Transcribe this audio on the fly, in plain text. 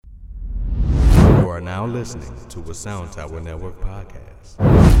now listening to a Sound Tower Network podcast.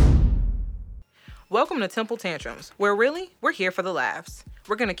 Welcome to Temple Tantrums, where really, we're here for the laughs.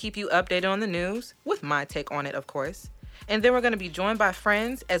 We're going to keep you updated on the news, with my take on it, of course. And then we're going to be joined by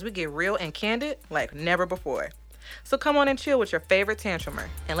friends as we get real and candid like never before. So come on and chill with your favorite tantrumer,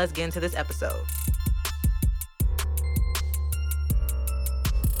 and let's get into this episode.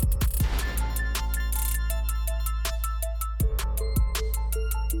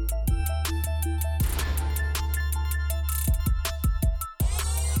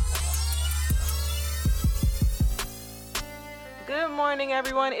 Good morning,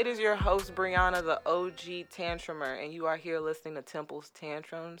 everyone. It is your host, Brianna, the OG Tantrumer, and you are here listening to Temple's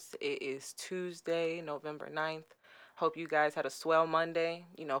Tantrums. It is Tuesday, November 9th. Hope you guys had a swell Monday.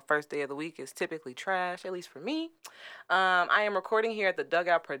 You know, first day of the week is typically trash, at least for me. I am recording here at the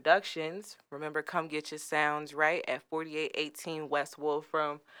Dugout Productions. Remember, come get your sounds right at 4818 West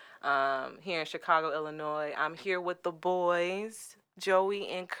Wolfram here in Chicago, Illinois. I'm here with the boys, Joey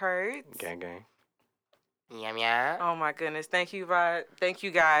and Kurt. Gang, gang. Yum, yum. Oh my goodness. Thank you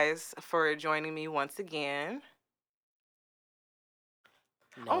guys for joining me once again.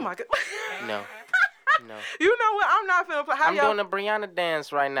 No. Oh my god. No. You know what? I'm not finna play. I'm doing the Brianna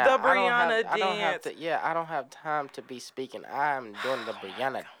dance right now. The Brianna I don't have dance. I don't have time to be speaking. I'm doing the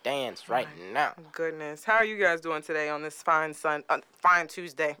Brianna dance right now. Goodness. How are you guys doing today on this fine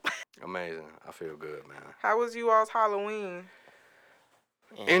Tuesday? Amazing. I feel good, man. How was you all's Halloween?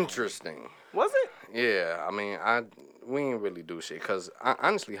 Yeah. Interesting. Was it? Yeah, I mean, we ain't really do shit because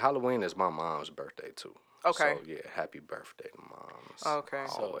honestly, Halloween is my mom's birthday too. Okay. So yeah, happy birthday to moms. Okay.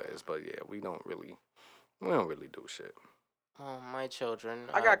 Always, but yeah, we don't really do shit. Oh, my children.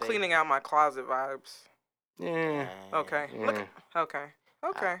 I got cleaning out my closet vibes. Yeah. Okay. Yeah. Look. Okay.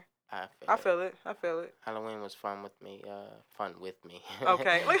 Okay. I feel it. Halloween was fun with me.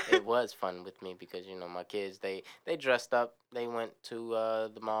 Okay. It was fun with me because, you know, my kids, they dressed up. They went to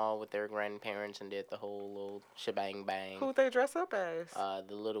the mall with their grandparents and did the whole little shebang bang. Who'd they dress up as?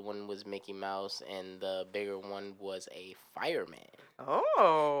 The little one was Mickey Mouse and the bigger one was a fireman.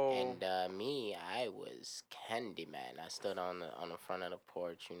 Oh. And me, I was Candyman. I stood on the front of the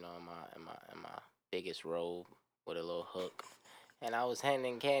porch, you know, in my biggest robe with a little hook. And I was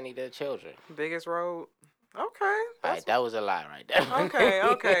handing candy to children. Biggest road. Okay. Right, that was a lie right there.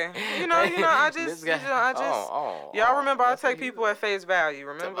 Okay. You know, I just, y'all remember I take people at face value,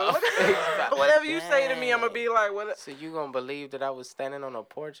 remember? Whatever you say to me, I'm going to be like, what? So you going to believe that I was standing on a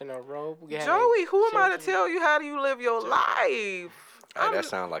porch in a robe? Joey, who am I to tell you how do you live your life? Hey, that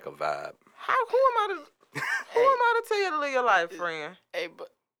sounds like a vibe. Who am I to tell you to live your life, friend? Hey,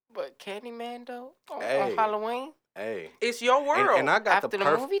 but Candyman, though, on Halloween? Hey, it's your world. And I got after the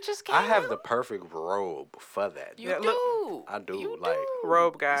movie just came I have out? the perfect robe for that. You do. I do. You like do.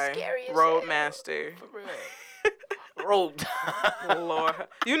 Robe guy, Scary as robe hell. master. For real. Robe time. Lord,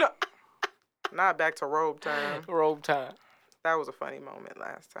 you know, not back to robe time. Robe time. That was a funny moment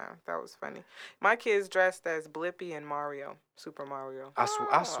last time. That was funny. My kids dressed as Blippi and Mario, Super Mario.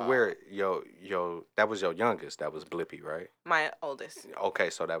 I swear, yo, that was your youngest. That was Blippi, right? My oldest.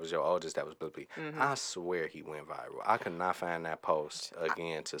 Okay, so that was your oldest. That was Blippi. Mm-hmm. I swear he went viral. I could not find that post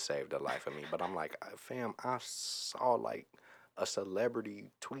again to save the life of me. But I'm like, fam, I saw like a celebrity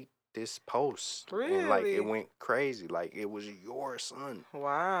tweet this post. Really? And like it went crazy. Like it was your son.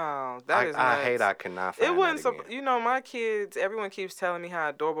 Wow, that is nuts. I hate I could not find it wasn't that again. you know, my kids, everyone keeps telling me how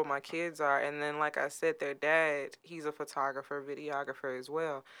adorable my kids are, and then like I said, their dad, he's a photographer, videographer as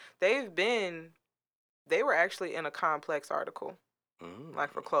well. They were actually in a Complex article,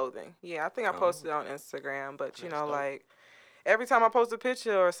 like for clothing. Yeah, I think I posted it on Instagram, but you know, like every time I post a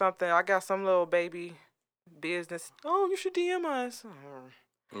picture or something, I got some little baby business. Oh, you should DM us.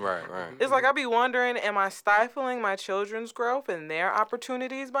 Right. It's like I be wondering, am I stifling my children's growth and their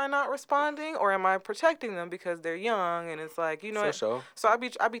opportunities by not responding, or am I protecting them because they're young? And it's like, you know, For sure. So I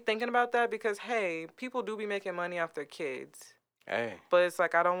be thinking about that because hey, people do be making money off their kids. Hey. But it's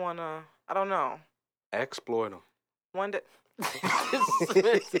like I don't know. Exploit them. One day.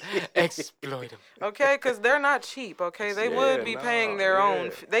 Exploit them. Okay, because they're not cheap. Okay, they would be paying their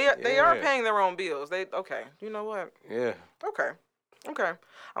own. They are paying their own bills. You know what? Yeah. Okay.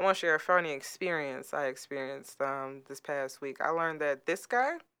 I want to share a funny experience I experienced this past week. I learned that this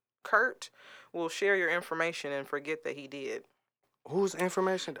guy, Kurt, will share your information and forget that he did. Whose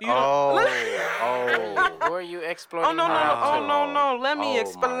information? Who are you exploiting? Oh no. Let me Oh,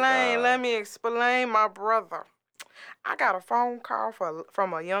 explain. my Let God. me explain, my brother. I got a phone call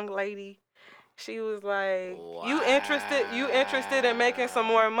from a young lady. She was like, "You interested in making some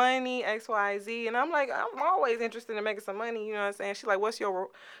more money, XYZ?" And I'm like, "I'm always interested in making some money." You know what I'm saying? She's like,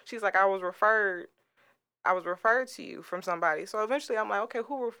 "She's like, I was referred I was referred to you from somebody. So eventually I'm like, okay,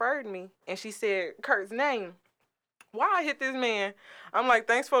 who referred me? And she said Kurt's name. Why I hit this man? I'm like,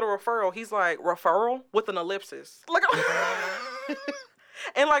 thanks for the referral. He's like, referral with an ellipsis. Like,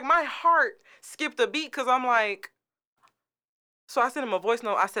 and like my heart skipped a beat because I'm like, so I sent him a voice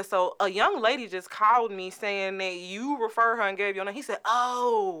note. I said, so a young lady just called me saying that you refer her and gave your name. He said,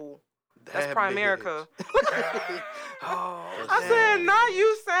 oh, that's Primerica. Oh, I said, not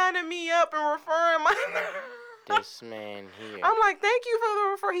you signing me up and referring my This man here. I'm like, thank you for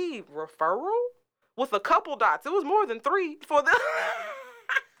the referral with a couple dots. It was more than 3 for the.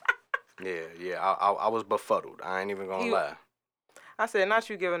 Yeah. I was befuddled. I ain't even gonna lie. I said, not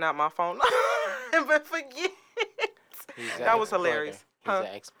you giving out my phone, but forget. That was hilarious. He's an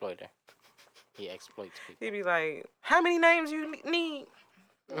exploiter. He exploits people. He'd be like, how many names you need?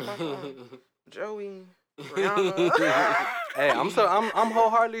 Joey. Brianna. Hey, I'm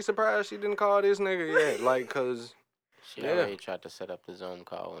wholeheartedly surprised she didn't call this nigga yet. Like, cause she already tried to set up the Zoom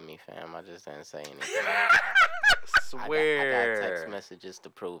call with me, fam. I just didn't say anything. Swear. I got text messages to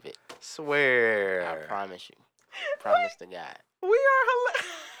prove it. Swear. I promise you. Promise to God. We are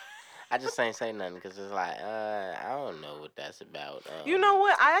hilarious. I just ain't say nothing because it's like, I don't know what that's about. You know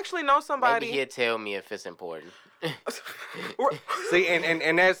what? I actually know somebody. Maybe he'll tell me if it's important. See,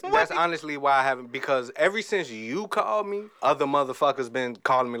 and that's honestly why I haven't, because ever since you called me, other motherfuckers been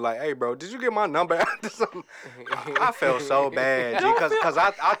calling me like, hey, bro, did you get my number after something? I felt so bad, because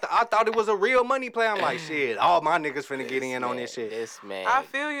I thought it was a real money play. I'm like, shit, all my niggas finna get in on this shit. This man. I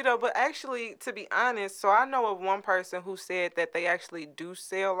feel you, though, but actually, to be honest, so I know of one person who said that they actually do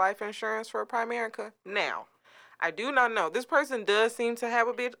sell life insurance for Primerica. Now, I do not know. This person does seem to have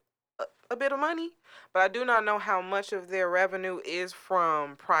a bit of money, but I do not know how much of their revenue is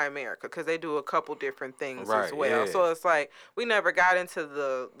from Primerica because they do a couple different things as well. Yeah. So it's like we never got into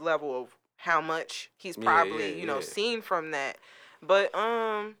the level of how much he's probably seen from that. But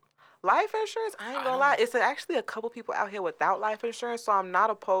life insurance, I ain't gonna lie, it's actually a couple people out here without life insurance, so I'm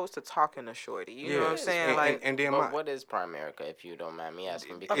not opposed to talking to Shorty. You know what I'm saying? And then what is Primerica, if you don't mind me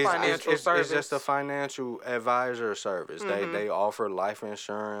asking? Because a financial service. It's just a financial advisor service. Mm-hmm. They offer life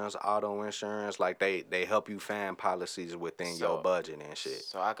insurance, auto insurance, like they help you find policies within your budget and shit.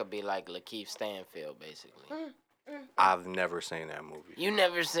 So I could be like Lakeith Stanfield, basically. I've never seen that movie. You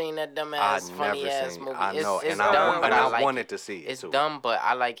never seen that dumbass, funny-ass movie? I know, it's and I wanted it. to see it, It's too. dumb, but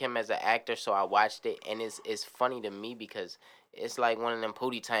I like him as an actor, so I watched it, and it's funny to me because it's like one of them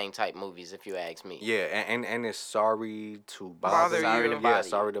Pootie Tang type movies, if you ask me. Yeah, and it's sorry to bother you.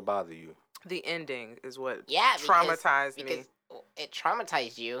 Sorry to bother you. The ending is what traumatized me. Because it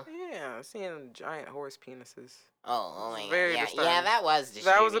traumatized you. Yeah, seeing giant horse penises. Oh my God. Yeah, that was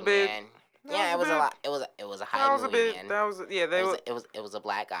disturbing, that was a bit. Man. Yeah, it was a lot. It was a high movie, man. It was a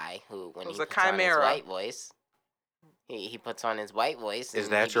black guy who, when he puts on his white voice, he puts on his white voice. Is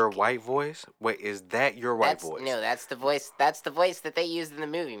that your white voice? Wait, is that your white voice? No, that's the voice. That's the voice that they used in the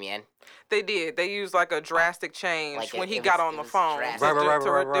movie, man. They did. They used like a drastic change when he got on the phone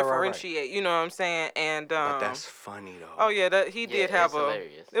to differentiate. You know what I'm saying? And but that's funny though. Oh yeah, he did have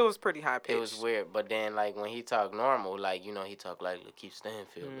hilarious. It was pretty high pitched. It was weird, but then like when he talked normal, like he talked like Lakeith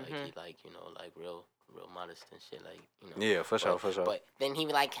Stanfield, like he like real modest and shit, like Yeah, for sure. But then he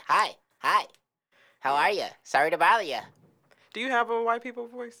be like, hi, how are you? Sorry to bother you. Do you have a white people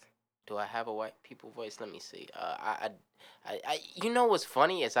voice? Do I have a white people voice? Let me see. You know what's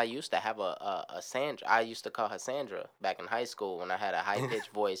funny is I used to have a Sandra. I used to call her Sandra back in high school when I had a high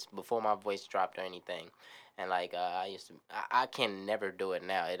pitched voice before my voice dropped or anything, and like I can never do it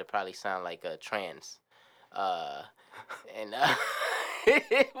now. It'll probably sound like a trans, and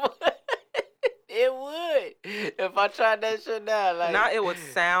it would if I tried that shit now. Like, now it would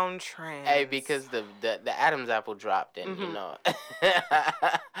sound trans. Hey, because the Adam's apple dropped, and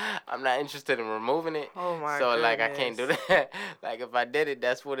I'm not interested in removing it. Oh my So goodness. like I can't do that. Like if I did it,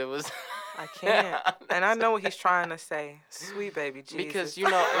 that's what it was. I can't. And I know what he's trying to say. Sweet baby Jesus. Because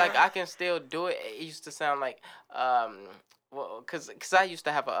like I can still do it. It used to sound like cause I used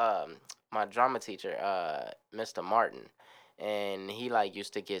to have my drama teacher, Mr. Martin, and he like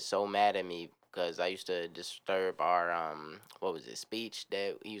used to get so mad at me because I used to disturb our speech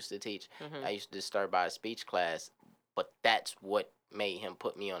that he used to teach. I used to disturb our speech class, but that's what made him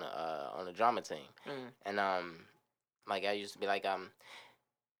put me on a drama team. And like I used to be like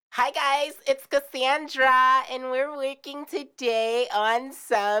hi guys, it's Cassandra, and we're working today on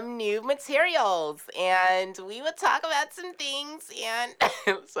some new materials, and we would talk about some things, and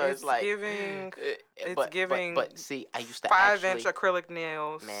so it's like giving. But see, I used to 5-inch acrylic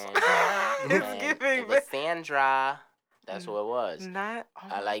nails. Man, It's giving. it was Sandra. That's what it was. Not.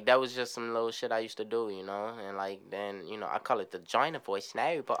 I like that was just some little shit I used to do, you know, and like then I call it the Gina voice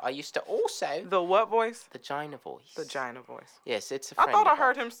now, but I used to also The what voice? the Gina voice. The Gina voice. Yes, it's a I friend. thought I of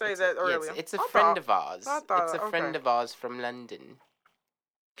heard ours. him say It's that a, earlier. Yes, it's a I friend thought- of ours. I thought- It's a friend okay. of ours from London.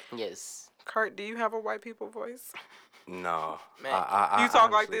 Yes. Kurt, do you have a white people voice? No. Man, I You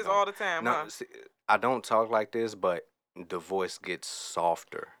talk like honestly this don't. all the time, No, huh? see, I don't talk like this, but the voice gets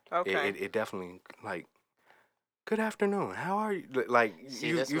softer. Okay. It definitely like. Good afternoon. How are you? Like See,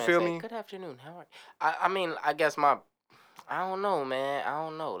 you this man feel say, me? Good afternoon. How are you? I mean, I guess I don't know, man. I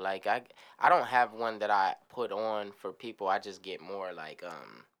don't know. Like I don't have one that I put on for people. I just get more like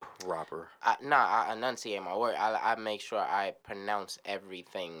Proper. I enunciate my word. I make sure I pronounce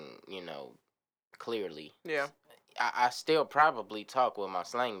everything, clearly. Yeah. I still probably talk with my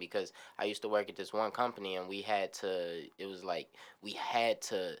slang because I used to work at this one company and we had to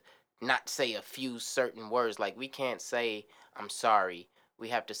not say a few certain words. Like we can't say I'm sorry. We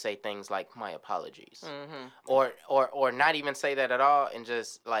have to say things like my apologies. Mm-hmm. Or not even say that at all and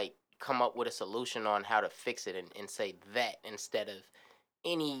just like come up with a solution on how to fix it and say that instead of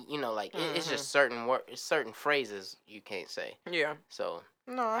any, like it's just certain phrases you can't say. Yeah. So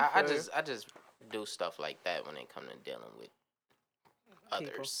No, I just do stuff like that when it comes to dealing with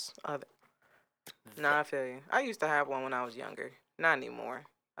People. others. No, I feel you. I used to have one when I was younger. Not anymore.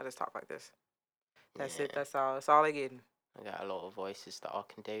 I just talk like this. That's it. Yeah. That's all. That's all they getting. I got a lot of voices that I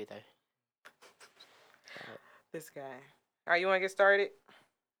can do though. This guy. All right, you want to get started?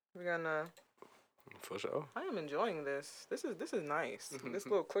 We're gonna. For sure. I am enjoying this. This is nice. This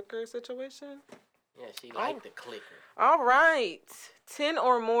little clicker situation. Yeah, she liked the clicker. All right. 10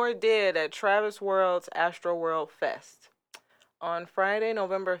 or more dead at Travis World's Astroworld Fest. On Friday,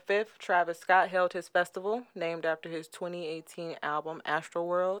 November 5th, Travis Scott held his festival, named after his 2018 album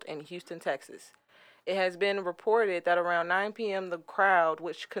Astroworld, in Houston, Texas. It has been reported that around 9 p.m., the crowd,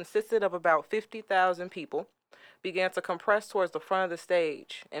 which consisted of about 50,000 people, began to compress towards the front of the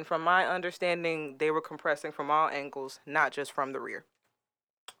stage. And from my understanding, they were compressing from all angles, not just from the rear.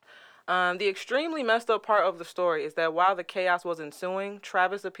 The extremely messed up part of the story is that while the chaos was ensuing,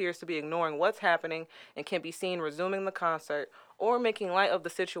 Travis appears to be ignoring what's happening and can be seen resuming the concert or making light of the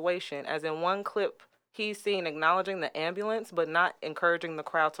situation, as in one clip, he's seen acknowledging the ambulance but not encouraging the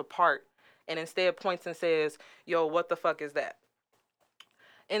crowd to part, and instead points and says, "Yo, what the fuck is that?"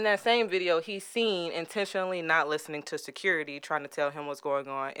 In that same video, he's seen intentionally not listening to security, trying to tell him what's going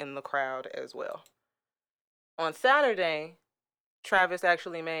on in the crowd as well. On Saturday, Travis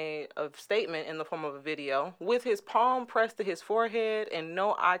actually made a statement in the form of a video with his palm pressed to his forehead and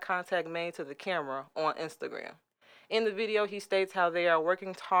no eye contact made to the camera on Instagram. In the video, he states how they are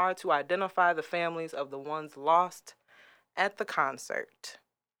working hard to identify the families of the ones lost at the concert.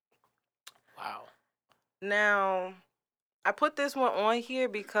 Wow. Now, I put this one on here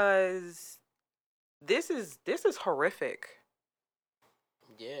because this is horrific.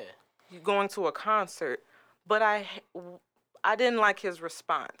 Yeah. You're going to a concert, but I didn't like his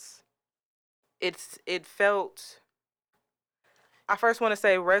response. It felt. I first want to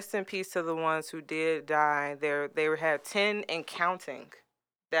say rest in peace to the ones who did die. They had 10 and counting.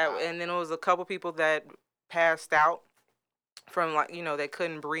 That, and then it was a couple people that passed out from they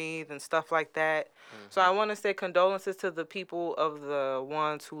couldn't breathe and stuff like that. Mm-hmm. So I want to say condolences to the people of the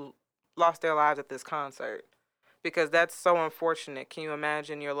ones who lost their lives at this concert, because that's so unfortunate. Can you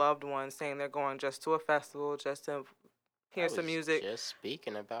imagine your loved ones saying they're going just to a festival just to hear some music? Just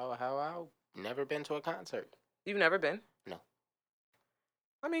speaking about how I've never been to a concert. You've never been? No.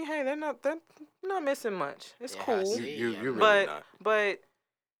 I mean, hey, they're not missing much. It's cool. You really not. But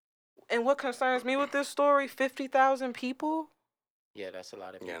and what concerns me with this story, 50,000 people? Yeah, that's a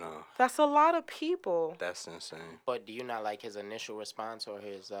lot of people. That's a lot of people. That's insane. But do you not like his initial response or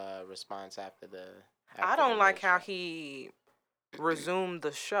his response after the? I don't like how he resumed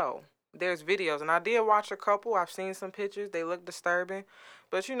the show. There's videos, and I did watch a couple. I've seen some pictures. They look disturbing.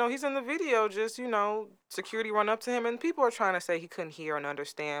 But, he's in the video just, security run up to him, and people are trying to say he couldn't hear and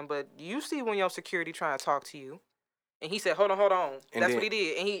understand. But you see when your security trying to talk to you. And he said, hold on. And that's what he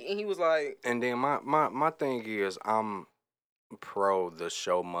did. And he was like. And then my thing is, I'm pro the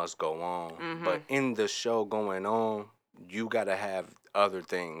show must go on. Mm-hmm. But in the show going on, you got to have other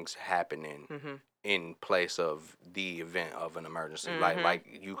things happening. Mm-hmm. In place of the event of an emergency. Mm-hmm.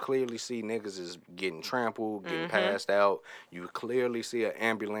 Like you clearly see niggas is getting trampled, getting passed out. You clearly see an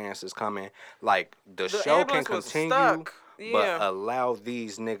ambulance is coming. Like the show can continue, but allow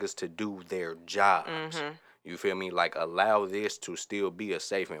these niggas to do their jobs. Mm-hmm. You feel me? Like allow this to still be a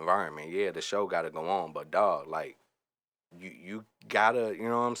safe environment. Yeah, the show gotta go on, but dog, like you gotta, you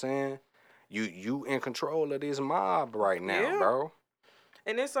know what I'm saying? you in control of this mob right now, Yeah. bro.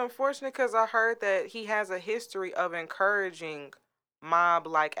 And it's unfortunate because I heard that he has a history of encouraging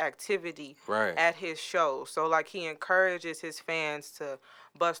mob-like activity Right. at his shows. So, like, he encourages his fans to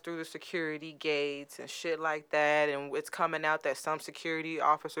bust through the security gates and shit like that. And it's coming out that some security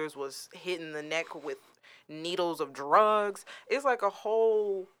officers was hitting the neck with needles of drugs. It's like a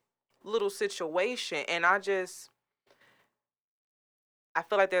whole little situation. And I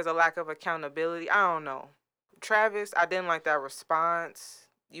feel like there's a lack of accountability. I don't know. Travis, I didn't like that response.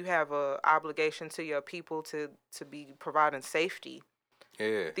 You have a obligation to your people to be providing safety.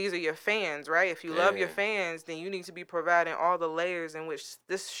 Yeah. These are your fans, right? If you love your Yeah. fans, then you need to be providing all the layers in which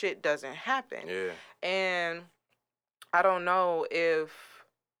this shit doesn't happen. Yeah. And I don't know if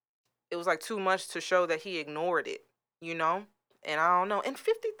it was like too much to show that he ignored it, you know? And I don't know. And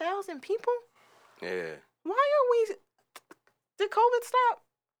 50,000 people? Yeah. Why are we... Did COVID stop?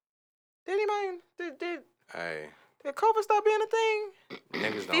 Did anybody... Hey, Did COVID stop being a thing?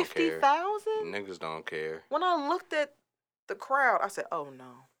 niggas don't care. 50,000? Niggas don't care. When I looked at the crowd, I said, "Oh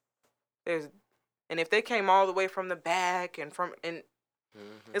no." And if they came all the way from the back and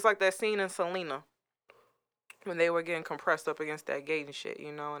it's like that scene in Selena when they were getting compressed up against that gate and shit,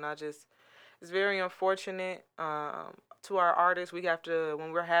 you know. And it's very unfortunate. To our artists, we have to,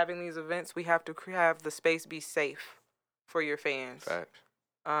 when we're having these events, we have to have the space be safe for your fans. Facts.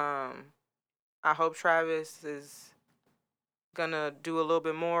 I hope Travis is gonna do a little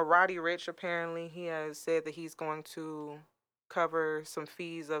bit more. Roddy Ricch, apparently, he has said that he's going to cover some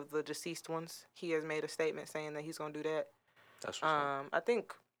fees of the deceased ones. He has made a statement saying that he's gonna do that. That's what's up. I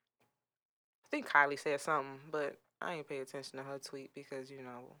think Kylie said something, but I ain't pay attention to her tweet because, you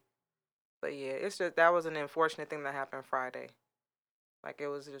know. But yeah, it's just, that was an unfortunate thing that happened Friday. Like, it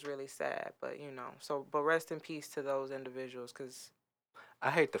was just really sad, but you know. So, but rest in peace to those individuals, because I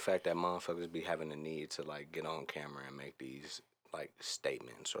hate the fact that motherfuckers be having the need to like get on camera and make these like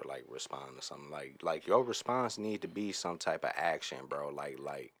statements or like respond to something. Like your response need to be some type of action, bro.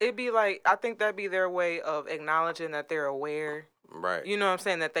 Like it'd be like, I think that'd be their way of acknowledging that they're aware. right. You know what I'm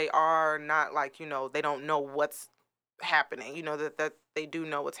saying? That they are not like, you know, they don't know what's happening. You know, that they do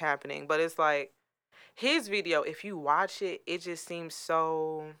know what's happening. But it's like, his video, if you watch it, it just seems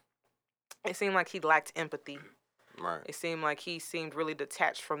so, it seemed like he lacked empathy. Right. It seemed like he seemed really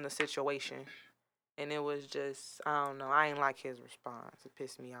detached from the situation. And it was just, I don't know. I ain't like his response. It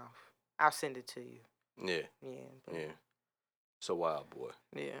pissed me off. I'll send it to you. Yeah. Yeah. But, Yeah. It's a wild boy.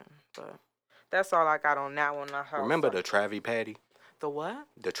 yeah. But that's all I got on that one. I heard Remember the Travie Patty? the what?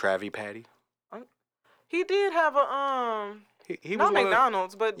 The Travie Patty? He did have a He not was one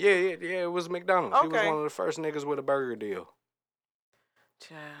McDonald's, but yeah, it was McDonald's. He was Okay. one of the first niggas with a burger deal.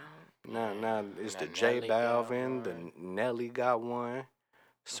 Child. Now it's the Now J Nelly got Balvin, the one. Nelly got one,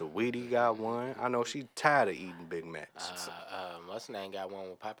 Saweetie got one. I know she tired of eating Big Macs. What's her name got one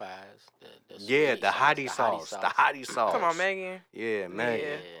with Popeyes? The Yeah, sweet the hottie sauce. The hottie sauce. Come on, Megan. Yeah, man.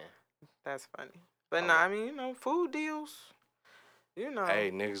 Yeah. That's funny. But nah, I mean, you know, food deals. You know.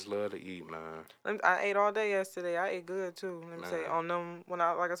 Hey, niggas love to eat, man. I ate all day yesterday. I ate good too. Let me say, Man. on them,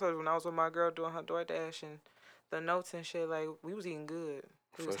 like I told you, when I was with my girl doing her DoorDash and the notes and shit, like, we was eating good.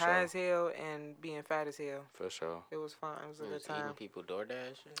 We was For high sure. as hell and being fat as hell. For sure. It was fine. It was a good Eating time. people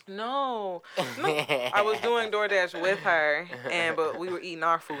DoorDash. No, I was doing DoorDash with her, but we were eating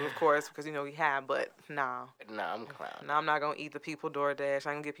our food, of course, because you know we had. But nah, Nah, I'm clowning. I'm not gonna eat the people DoorDash. I ain't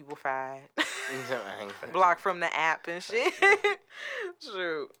gonna get people fired, I ain't- blocked from the app and shit.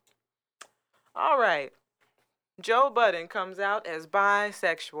 Shoot. All right, Joe Budden comes out as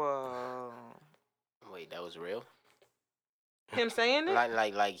bisexual. Wait, that was real? Him saying it?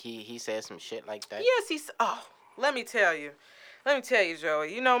 Like he said some shit like that? Yes, he's. Oh, let me tell you,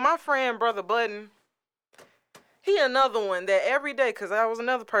 Joey. You know my friend Brother Budden. He another one that every day, cause I was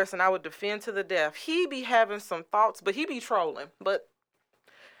another person I would defend to the death. He be having some thoughts, but he be trolling. But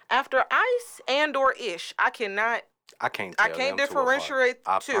after Ice and or Ish, I can't differentiate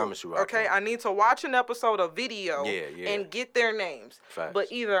I two. promise you I okay, can't. I need to watch an episode of video Yeah. and get their names. Facts.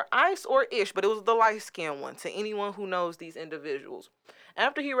 But either Ice or Ish, but it was the light-skinned one, to anyone who knows these individuals.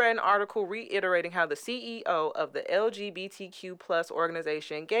 After he read an article reiterating how the CEO of the LGBTQ plus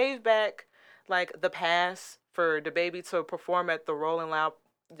organization gave back like the pass for DaBaby to perform at the Rolling Loud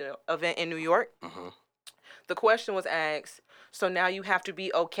event in New York, the question was asked, so now you have to be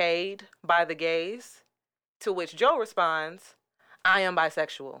okayed by the gays? To which Joe responds, I am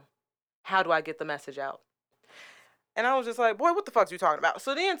bisexual. How do I get the message out? And I was just like, boy, what the fuck are you talking about?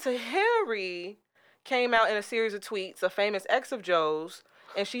 So then Tahiri came out in a series of tweets, a famous ex of Joe's,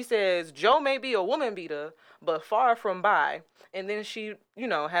 And she says, Joe may be a woman beater, but far from bi. And then she,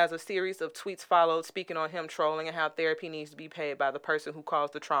 has a series of tweets followed speaking on him trolling and how therapy needs to be paid by the person who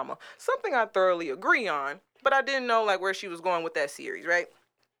caused the trauma. Something I thoroughly agree on, but I didn't know where she was going with that series, right?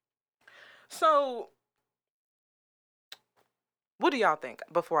 So, what do y'all think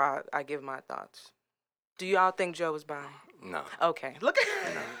before I give my thoughts? Do y'all think Joe is bi? No. Okay. Look at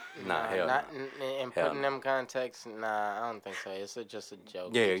Nah, hell not no. in putting them context. Nah, I don't think so. It's just a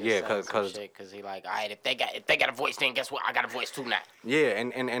joke. Yeah, cause he like, all right, if they got a voice, then guess what? I got a voice too now. Yeah,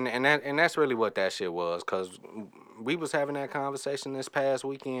 and that's really what that shit was, cause we was having that conversation this past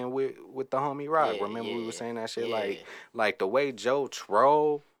weekend with the homie Rock. Yeah, Remember we was saying that shit yeah. like the way Joe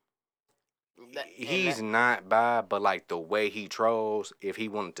troll. He's not bi, but the way he trolls, if he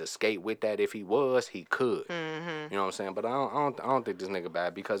wanted to skate with that, if he was, he could. Mm-hmm. You know what I'm saying? But I don't think this nigga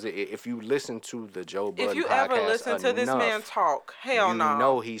bad, because if you listen to the Joe Budden podcast, if you ever listen to this man talk, hell no. You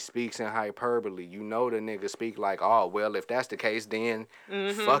know he speaks in hyperbole. You know the nigga speak oh well, if that's the case, then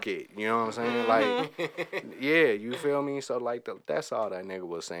fuck it. You know what I'm saying? Yeah, you feel me? So that's all that nigga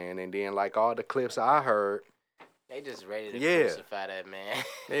was saying, and then all the clips I heard. They just ready to crucify that man.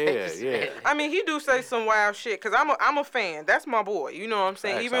 Yeah. I mean, he do say some wild shit, cause I'm a fan. That's my boy. You know what I'm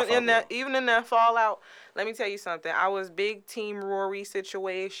saying? Even in that fallout, let me tell you something. I was big Team Rory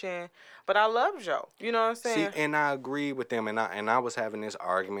situation, but I love Joe. You know what I'm saying? See, and I agree with them, and I was having this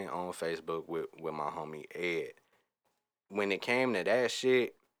argument on Facebook with my homie Ed. When it came to that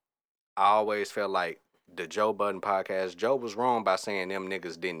shit, I always felt like the Joe Budden podcast, Joe was wrong by saying them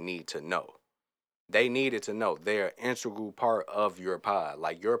niggas didn't need to know. They needed to know. They're an integral part of your pod.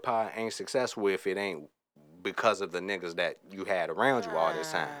 Your pod ain't successful if it ain't because of the niggas that you had around you all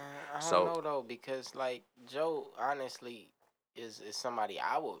this time. I don't know though, because Joe honestly is somebody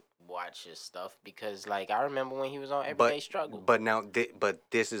I would watch his stuff, because I remember when he was on Everyday Struggle. But now,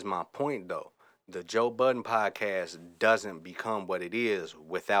 this is my point though. The Joe Budden podcast doesn't become what it is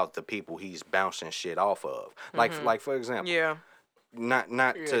without the people he's bouncing shit off of. Like for example. Yeah. Not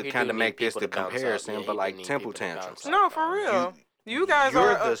to kind of make this the comparison, but Temple Tantrums. No, for real. You guys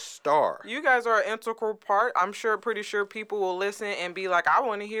you're the star. You guys are an integral part. I'm pretty sure people will listen and be like, I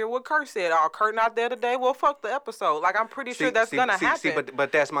want to hear what Kurt said. Oh, Kurt not there today? Well, fuck the episode. I'm pretty sure that's gonna happen.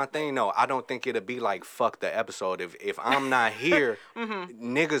 But that's my thing, though. I don't think it'll be fuck the episode. If I'm not here,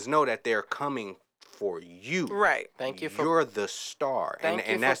 niggas know that they're coming for you. Right. Thank you for. You're the star. Thank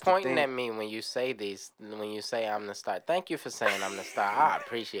you for pointing at me when you say I'm the star. Thank you for saying I'm the star. I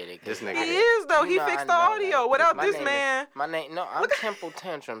appreciate it. This nigga. He is though. He fixed the audio. Without this man. My name. No, I'm Temple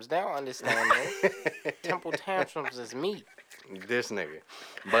Tantrums. They don't understand this. Temple Tantrums is me. This nigga.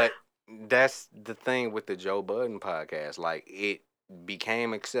 But that's the thing with the Joe Budden podcast. It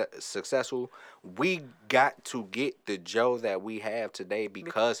became successful. We got to get the Joe that we have today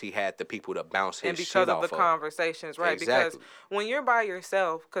because he had the people to bounce his shit off of. And because of the conversations, right? Exactly. Because when you're by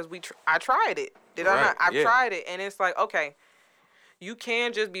yourself, because I tried it. Did I not? I tried it, and it's okay, you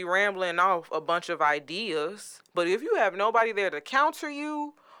can just be rambling off a bunch of ideas, but if you have nobody there to counter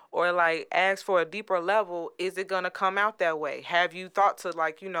you or ask for a deeper level, is it gonna come out that way? Have you thought to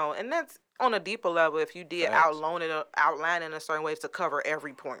and that's on a deeper level, if you did outline in a certain way to cover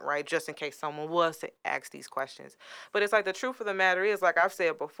every point, right? Just in case someone was to ask these questions. But it's the truth of the matter is, I've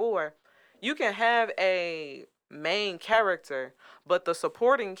said before, you can have a main character, but the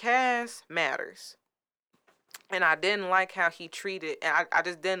supporting cast matters. And I didn't like how he treated, and I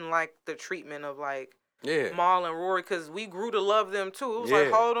just didn't like the treatment of Mal and Rory, because we grew to love them too. It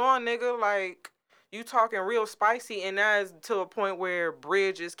was hold on, nigga, you talking real spicy, and that is to a point where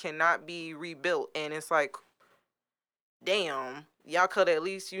bridges cannot be rebuilt. And it's damn, y'all could at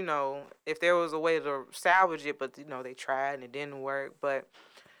least, if there was a way to salvage it, but, they tried and it didn't work. But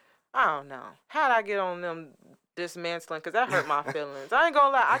I don't know. How'd I get on them dismantling? Because that hurt my feelings. I ain't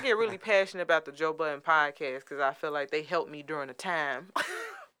gonna lie. I get really passionate about the Joe Budden podcast because I feel like they helped me during a time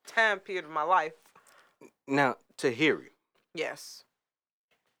period of my life. Now, Tahiri. Yes.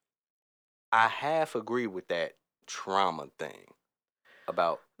 I half agree with that trauma thing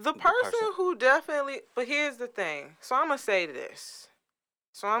about the person who definitely, but here's the thing. So I'm going to say this.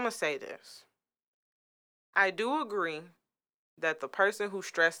 I do agree that the person who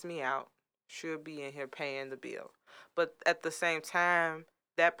stressed me out should be in here paying the bill. But at the same time,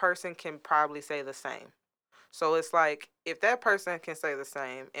 that person can probably say the same. So it's if that person can say the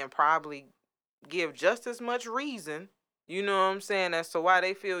same and probably give just as much reason, you know what I'm saying, as to why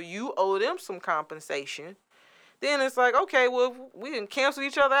they feel you owe them some compensation, then it's okay, well, we can cancel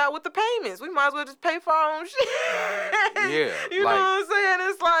each other out with the payments. We might as well just pay for our own shit. Yeah. You know what I'm saying?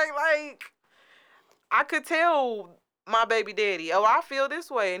 It's I could tell my baby daddy, oh, I feel this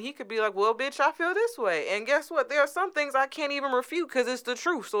way. And he could be like, well, bitch, I feel this way. And guess what? There are some things I can't even refute because it's the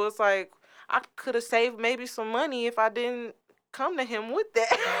truth. So it's like, I could have saved maybe some money if I didn't come to him with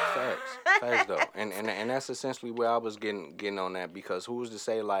that. Facts though. And that's essentially where I was getting on that, because who's to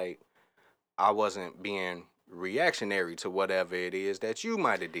say, like, I wasn't being reactionary to whatever it is that you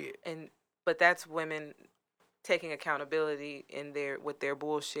might have did. But that's women taking accountability with their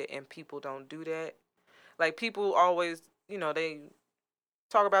bullshit, and people don't do that. Like, people always, they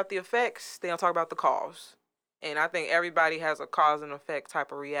talk about the effects, they don't talk about the cause. And I think everybody has a cause and effect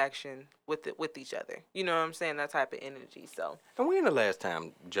type of reaction with each other. You know what I'm saying? That type of energy. So. And when the last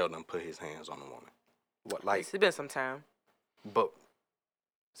time Joe done put his hands on a woman? What, like? It's been some time. But.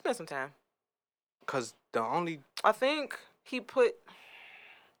 It's been some time. Cause the only. I think he put.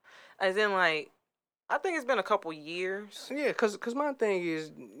 As in, like, I think it's been a couple years. Yeah, cause my thing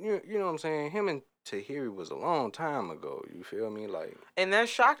is, you know what I'm saying? Him and Tahiri was a long time ago. You feel me? Like. And that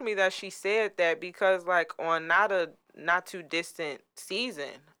shocked me that she said that, because, like, on not too distant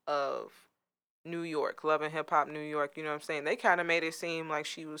season of New York, Love and Hip Hop New York, you know what I'm saying? They kind of made it seem like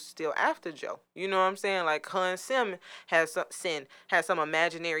she was still after Joe. You know what I'm saying? Like, her and Sin had some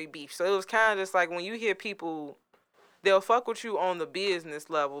imaginary beef. So it was kind of just like, when you hear people, they'll fuck with you on the business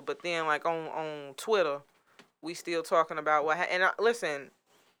level, but then, like, on Twitter, we still talking about what happened. And listen,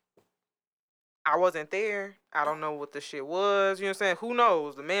 I wasn't there. I don't know what the shit was. You know what I'm saying? Who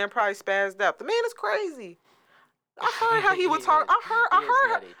knows? The man probably spazzed up. The man is crazy. I heard how he would talk. I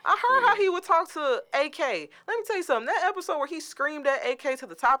heard how he would talk to AK. Let me tell you something. That episode where he screamed at AK to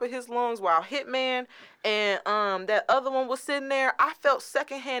the top of his lungs while Hitman and that other one was sitting there, I felt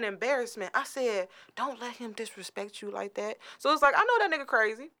secondhand embarrassment. I said, don't let him disrespect you like that. So it's like, I know that nigga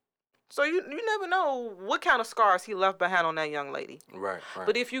crazy. So you never know what kind of scars he left behind on that young lady. Right.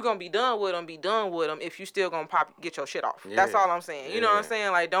 But if you gonna be done with him, be done with him. If you still gonna get your shit off. Yeah. That's all I'm saying. You know what I'm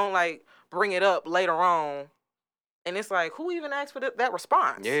saying? Like, don't, like, bring it up later on. And it's like, who even asked for that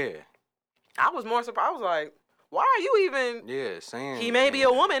response? Yeah. I was more surprised. I was like, why are you even? Yeah, saying. He may be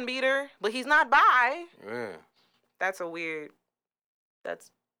a woman beater, but he's not bi. Yeah. That's a weird. That's.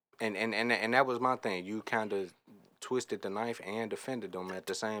 And that was my thing. You kind of twisted the knife and defended them at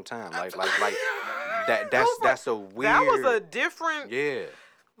the same time. Like that's a weird. That was a different. Yeah.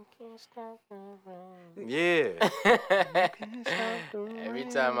 Yeah. Every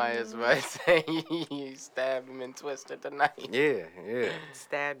time I hear somebody say you stabbed him and twisted the knife. Yeah.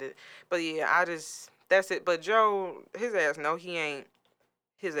 Stabbed it. But yeah, that's it. But Joe, his ass, no, he ain't.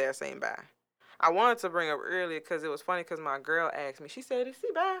 His ass ain't bi. I wanted to bring up earlier because it was funny because my girl asked me. She said, is he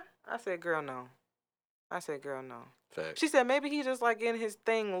bi? I said, girl, no. Fact. She said, maybe he just like getting his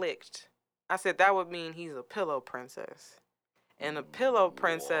thing licked. I said, that would mean he's a pillow princess. And the pillow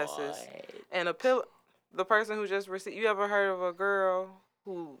princesses. What? The person who just received. You ever heard of a girl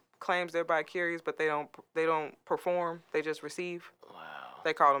who claims they're bi-curious, but they don't perform? They just receive. Wow.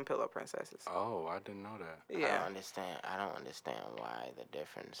 They call them pillow princesses. Oh, I didn't know that. Yeah. I don't understand why the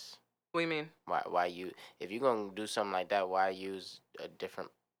difference. What do you mean? Why you? If you're gonna do something like that, why use a different?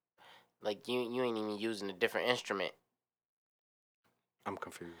 Like you ain't even using a different instrument. I'm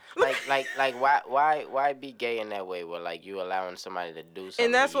confused. Like why be gay in that way? Where like you allowing somebody to do something?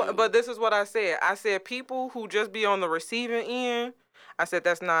 And that's what. But this is what I said. I said people who just be on the receiving end. I said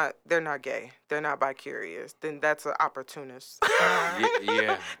they're not gay. They're not bi-curious. Then that's an opportunist.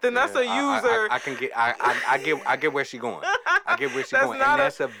 Yeah. Then that's a user. I get where she's going. I get where she's going. And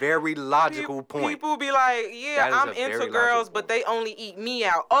that's a very logical point. People be like, yeah, I'm into girls, but they only eat me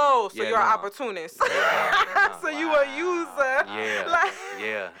out. Oh, so you're an opportunist. So you a user.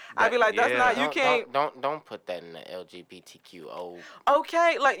 Yeah. I'd be like, that's not, you can't. Don't put that in the LGBTQO.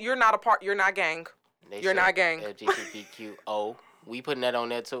 Okay, like you're not gang. You're not gang. LGBTQO. We putting that on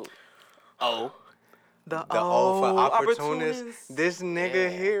there too. O. The O for opportunist. This nigga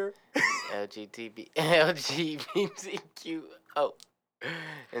here. LGBTQO.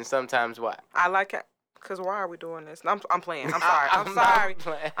 And sometimes what? I like it. Cause why are we doing this? I'm playing. I'm sorry.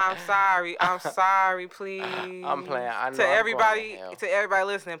 I'm sorry. Please. I'm playing. I know. To everybody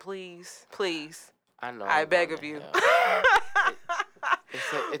listening, please. I know. I beg of you.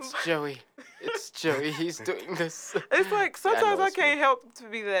 It's Joey. It's Joey. He's doing this. It's like sometimes I can't help to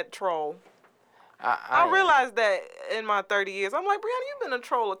be that troll. I realized that in my 30 years. I'm like, Brianna, you've been a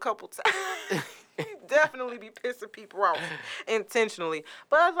troll a couple times. You definitely be pissing people off intentionally.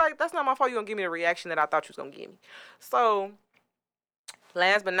 But I was like, that's not my fault. You're going to give me the reaction that I thought you was going to give me. So,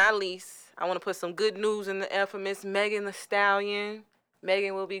 last but not least, I want to put some good news in the air for Miss Megan Thee Stallion.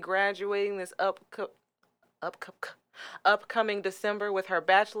 Megan will be graduating this upcoming December with her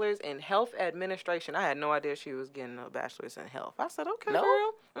bachelor's in health administration. I had no idea she was getting a bachelor's in health. I said, okay, No?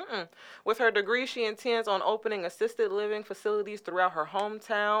 girl. Mm-mm. With her degree, she intends on opening assisted living facilities throughout her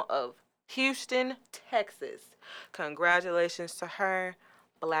hometown of Houston, Texas. Congratulations to her.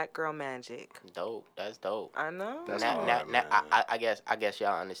 Black girl magic. Dope. That's dope. I know. That's now, hard, now, man. I guess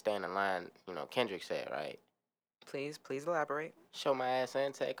y'all understand the line, Kendrick said, right? Please elaborate. Show my ass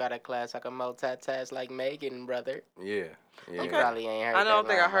and take out of class. I can multitask like Megan, brother. Yeah. You Okay. probably ain't heard I don't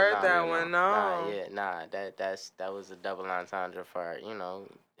that think I line, but heard nah, that you one, know. no. That was a double entendre for,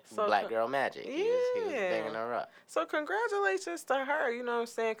 So black girl magic. He was yeah. banging her up. So congratulations to her, you know what I'm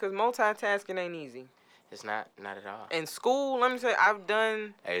saying? Because multitasking ain't easy. It's not at all. In school, let me tell you, I've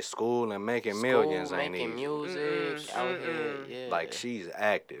done... Hey, school and making School, millions ain't making easy. music out here, yeah. Like, she's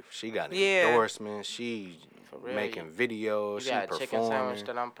active. She got Yeah. endorsements. She For real, making videos. you She got a chicken sandwich performing.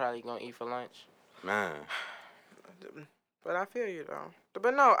 that I'm probably gonna eat for lunch. Man. But I feel you, though.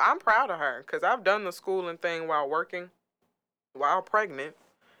 But no, I'm proud of her because I've done the schooling thing while working, while pregnant,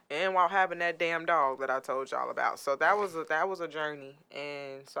 and while having that damn dog that I told y'all about. So that was a journey.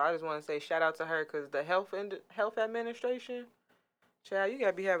 And so I just want to say shout out to her because the health administration, child, you got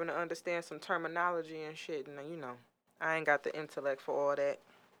to be having to understand some terminology and shit. And, I ain't got the intellect for all that.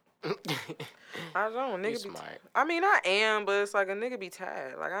 I don't. Nigga You be smart. I mean, I am, but it's like a nigga be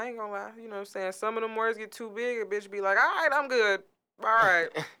tired. Like, I ain't gonna lie. You know what I'm saying? Some of them words get too big, a bitch be like, all right, I'm good. All right.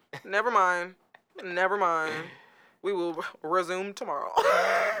 Never mind. We will resume tomorrow.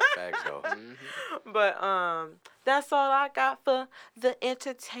 Facts, though. But, that's all I got for the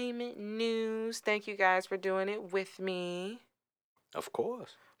entertainment news. Thank you guys for doing it with me. Of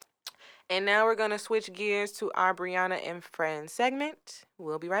course. And now we're going to switch gears to our Brianna and Friends segment.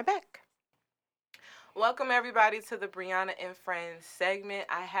 We'll be right back. Welcome, everybody, to the Brianna and Friends segment.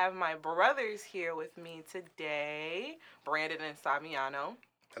 I have my brothers here with me today, Brandon and Samiano.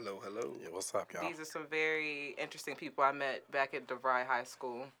 Hello. Yeah, what's up, y'all? These are some very interesting people I met back at DeVry High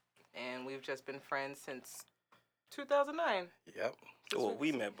School, and we've just been friends since 2009. Yep. Well,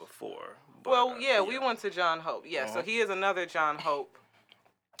 we met before. But, Well, yeah, we went to John Hope. Yeah, so he is another John Hope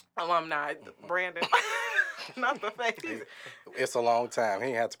alumni, Brandon. Not the face. It's a long time. He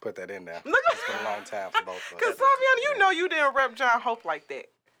ain't had to put that in there. It's been a long time for both of us. Because, Savion, you didn't rep John Hope like that.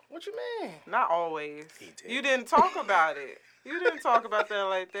 What you mean? Not always. He did. You didn't talk about it. You didn't talk about that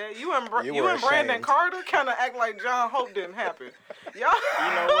like that. You and Brandon ashamed. Carter kind of act like John Hope didn't happen. Y'all.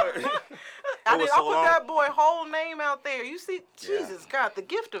 You know what? I was put so long. that boy whole name out there. You see, Yeah. Jesus God, the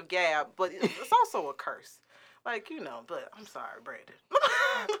gift of gab, but it's also a curse. Like, but I'm sorry, Brandon.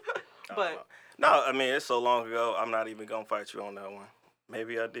 But No, I mean, it's so long ago, I'm not even going to fight you on that one.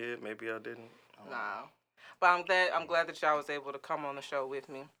 Maybe I did, maybe I didn't. nah. But I'm glad that y'all was able to come on the show with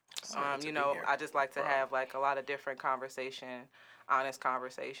me. Glad to be here. I just like to have like a lot of different honest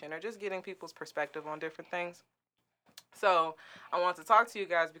conversation, or just getting people's perspective on different things. So I want to talk to you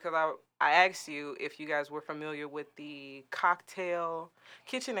guys because I asked you if you guys were familiar with the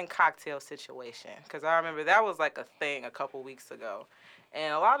kitchen and cocktail situation, because I remember that was like a thing a couple weeks ago,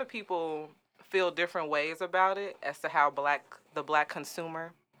 and a lot of people feel different ways about it as to how the black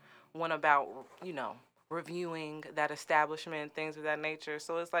consumer went about, reviewing that establishment, things of that nature.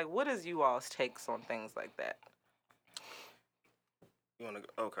 So it's like, what is you all's takes on things like that? You want to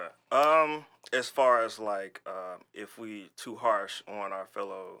go? Okay. As far as like, if we too harsh on our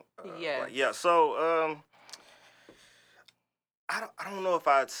fellow, Yeah. yeah. So, I don't know if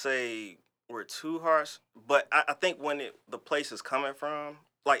I'd say we're too harsh, but I think when the place is coming from,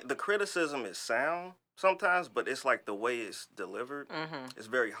 like the criticism is sound sometimes, but it's like the way it's delivered, it's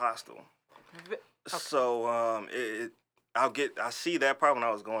very hostile. So, I see that part when I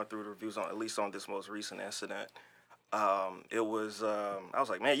was going through the reviews at least on this most recent incident. It was, I was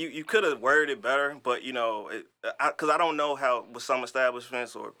like, man, you could have worded it better, but because I don't know how with some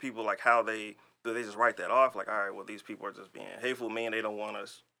establishments or people, like how they just write that off, like, all right, well, these people are just being hateful, mean they don't want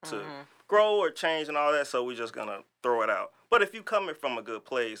us to grow or change and all that, so we're just gonna throw it out. But if you coming from a good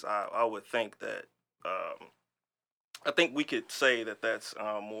place, I would think that, I think we could say that that's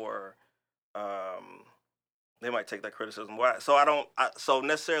more, they might take that criticism. So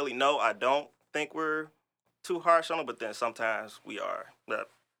necessarily, no, I don't think we're too harsh on it, but then sometimes we are. But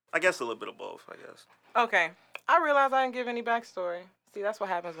I guess a little bit of both, I guess. Okay. I realized I didn't give any backstory. See, that's what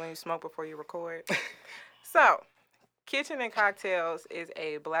happens when you smoke before you record. So, Kitchen and Cocktails is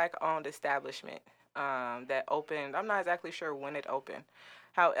a black-owned establishment that opened. I'm not exactly sure when it opened.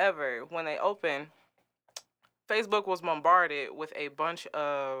 However, when they opened, Facebook was bombarded with a bunch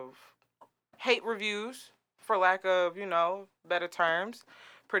of hate reviews, for lack of, better terms.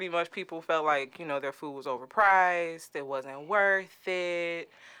 pretty much people felt like, their food was overpriced, it wasn't worth it,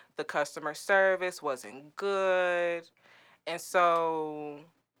 the customer service wasn't good. And so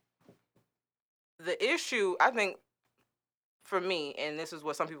the issue, I think, for me, and this is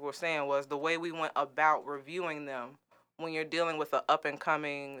what some people were saying, was the way we went about reviewing them when you're dealing with an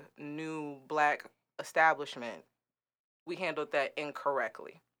up-and-coming new black establishment. We handled that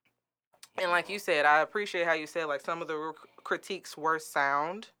incorrectly. And like you said, I appreciate how you said, like, some of the critiques were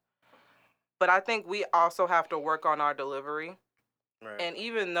sound, but I think we also have to work on our delivery. Right. And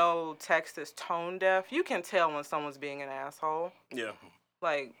even though text is tone deaf, you can tell when someone's being an asshole. Yeah.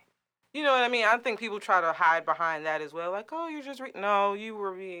 Like, you know what I mean? I think people try to hide behind that as well. Like, oh, you're just no, you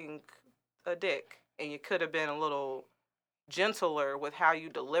were being a dick, and you could have been a little gentler with how you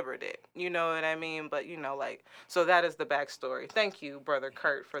delivered it. You know what I mean? But, so that is the backstory. Thank you, Brother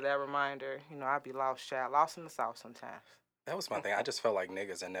Kurt, for that reminder. I'd be lost in the South sometimes. That was my thing. I just felt like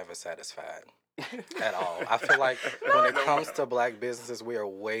niggas are never satisfied at all. I feel like when it comes to black businesses, we are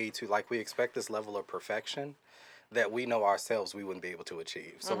way too, we expect this level of perfection that we know ourselves we wouldn't be able to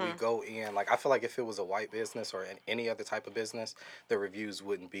achieve. So we go in, I feel like if it was a white business or any other type of business, the reviews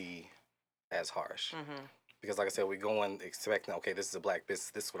wouldn't be as harsh. Because like I said, we go in expecting, okay, this is a black business.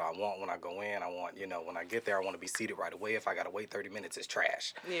 This is what I want when I go in. I want, when I get there, I want to be seated right away. If I got to wait 30 minutes, it's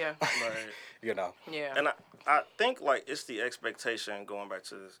trash. Yeah. Right. Yeah. And I think, it's the expectation going back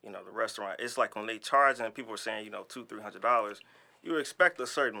to, the restaurant. It's like when they charge and people are saying, $200-$300, you expect a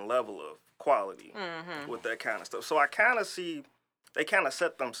certain level of quality with that kind of stuff. So I kind of see they kind of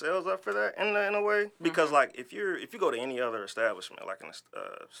set themselves up for that in a way, because if you go to any other establishment, like in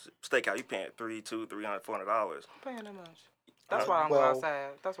a steakhouse, you paying $300, $400. Paying that much. That's why I don't go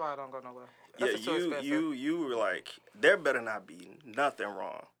outside. That's why I don't go nowhere. That's you were like, there better not be nothing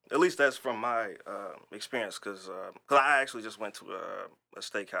wrong. At least that's from my experience, because I actually just went to a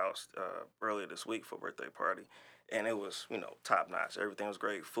steakhouse earlier this week for a birthday party, and it was top notch. Everything was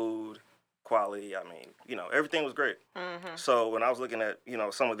great, food, quality. I mean, everything was great. So when I was looking at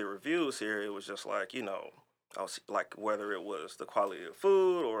some of the reviews here, it was just like I was like, whether it was the quality of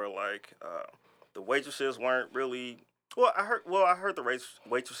food or the waitresses weren't really. Well, I heard the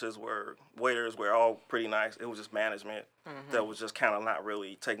waiters were all pretty nice. It was just management that was just kind of not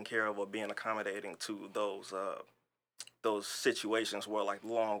really taking care of or being accommodating to those situations where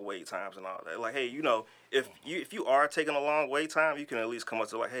long wait times and all that. Like, hey, if you are taking a long wait time, you can at least come up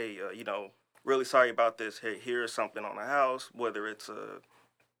to hey, really sorry about this. Hey, here's something on the house, whether it's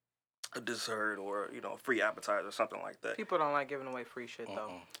a dessert or free appetizer or something like that. People don't like giving away free shit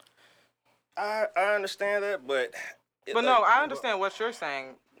though. I understand that, but no, I understand what you're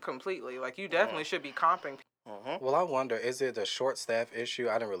saying completely. Like, you definitely should be comping. Well, I wonder, is it a short staff issue?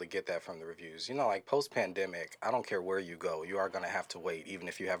 I didn't really get that from the reviews. Post-pandemic, I don't care where you go, you are going to have to wait, even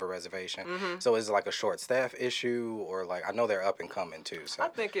if you have a reservation. So is it a short staff issue, or I know they're up and coming too. So I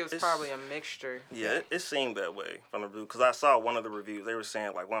think it was probably a mixture. Yeah, it seemed that way from the review, because I saw one of the reviews. They were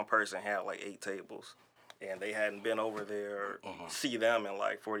saying one person had 8 tables, and they hadn't been over there see them in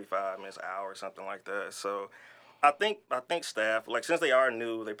 45 minutes, an hour, or something like that. So I think staff, since they are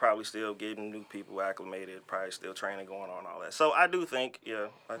new, they probably still getting new people acclimated, probably still training going on, all that. So I do think,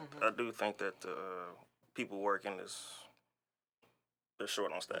 I do think that people working they're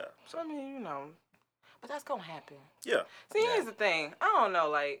short on staff. So. I mean, but that's gonna happen. Yeah. See, here's the thing. I don't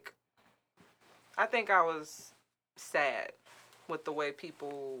know. I think I was sad with the way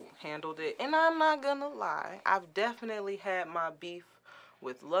people handled it, and I'm not gonna lie. I've definitely had my beef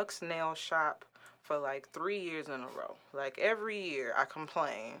with Lux Nail Shop for 3 years in a row. Every year I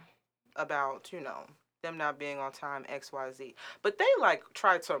complain about, them not being on time, XYZ. But they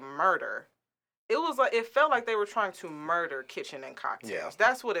tried to murder. It was it felt like they were trying to murder Kitchen and Cocktails. Yeah.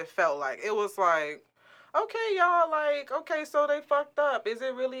 That's what it felt like. It was okay, y'all, okay, so they fucked up. Is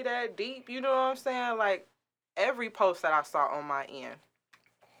it really that deep? You know what I'm saying? Every post that I saw on my end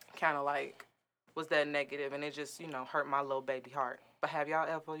kind of was that negative, and it just, hurt my little baby heart. But have y'all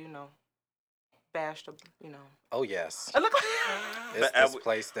ever, bashed, Oh, yes. I look It's this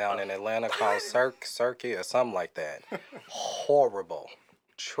place down in Atlanta called Circuit or something like that. Horrible.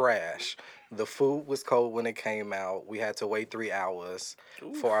 Trash. The food was cold when it came out. We had to wait 3 hours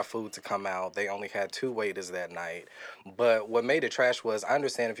for our food to come out. They only had 2 waiters that night. But what made it trash was, I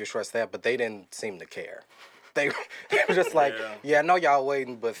understand if you're short-staffed, but they didn't seem to care. They were just yeah, I know y'all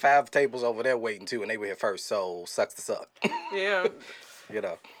waiting, but 5 tables over there waiting too, and they were here first, so sucks to suck. Yeah.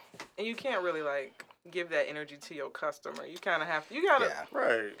 And you can't really give that energy to your customer. You kind of have to. You gotta. Yeah.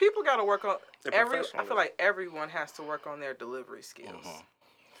 Right. People gotta work on I feel like everyone has to work on their delivery skills.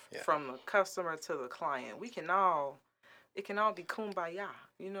 Yeah. From the customer to the client, we can all it can all be kumbaya.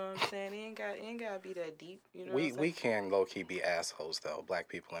 You know what I'm saying? It ain't gotta be that deep. You know. We can low key be assholes though, black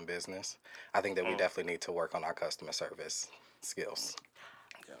people in business. I think that we definitely need to work on our customer service skills.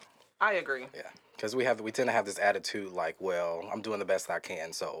 I agree. Yeah, because we tend to have this attitude like, well, I'm doing the best I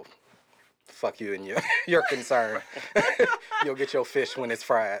can, so fuck you and your concern. You'll get your fish when it's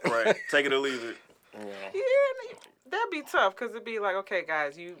fried. Right. Take it or leave it. Yeah, that'd be tough because it'd be like, okay,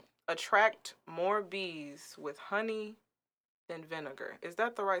 guys, you attract more bees with honey than vinegar. Is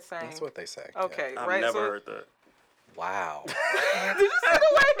that the right saying? That's what they say. Okay, yeah. I've right. never heard that. Wow. Did you see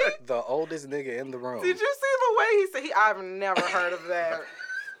the way? The oldest nigga in the room. Did you see the way he said? I've never heard of that.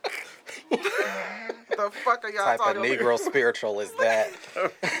 The fuck are y'all type talking of Negro spiritual is that?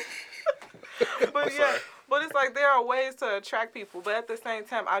 But yeah, but it's like there are ways to attract people. But at the same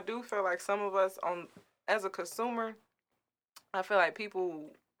time, I do feel like some of us, as a consumer, I feel like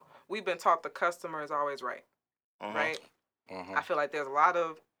we've been taught the customer is always right, right? Mm-hmm. I feel like there's a lot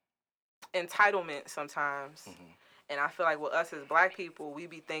of entitlement sometimes. Mm-hmm. And I feel like with us as black people, we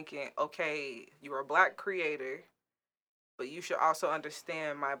be thinking, okay, you're a black creator, but you should also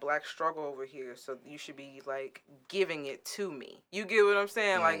understand my black struggle over here. So you should be like giving it to me. You get what I'm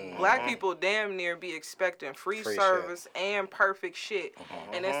saying? Like black people damn near be expecting free service and perfect shit.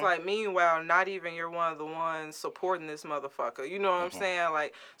 And it's like, meanwhile, not even you're one of the ones supporting this motherfucker. You know what I'm saying?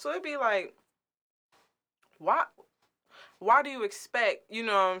 Like, so it'd be like, why do you expect, you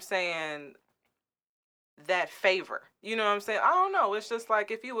know what I'm saying, that favor? You know what I'm saying? I don't know. It's just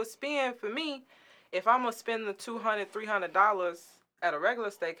like if you would spend, for me, if I'm going to spend the $200, $300 at a regular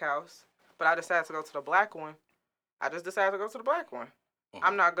steakhouse, but I decide to go to the black one, I just decided to go to the black one.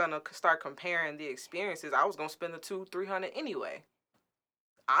 I'm not going to start comparing the experiences. I was going to spend the $200, $300 anyway.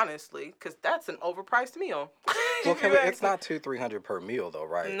 Honestly, because that's an overpriced meal. Well, it's not $200-$300 per meal though,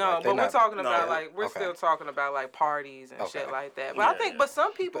 right? No, like, but we're talking about we're okay. still talking about like parties and shit like that. But Yeah, I think, but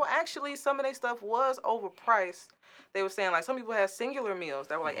some people actually, some of their stuff was overpriced. They were saying like some people had singular meals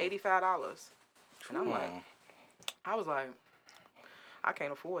that were like $85, and I'm like, I was like, I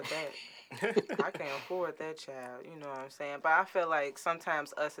can't afford that. I can't afford that, child. You know what I'm saying? But I feel like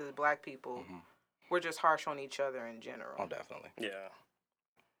sometimes us as black people, we're just harsh on each other in general. Oh, definitely. Yeah.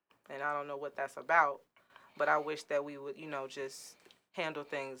 And I don't know what that's about, but I wish that we would, just handle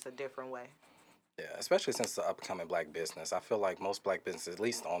things a different way. Yeah, especially since the upcoming black business. I feel like most black businesses, at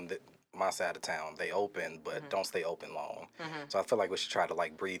least on my side of town, they open, but don't stay open long. So I feel like we should try to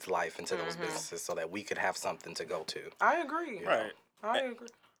like breathe life into those businesses so that we could have something to go to. I agree. Right. I agree.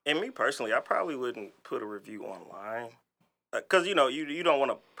 And me personally, I probably wouldn't put a review online. Because, you don't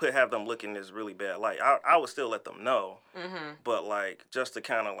want to have them looking this really bad light. I would still let them know. But, like, just to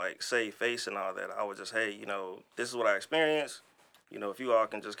kind of, like, save face and all that, I would just, hey, this is what I experienced. If you all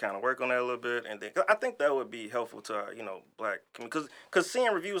can just kind of work on that a little bit. And then, cause I think that would be helpful to our, black community. Because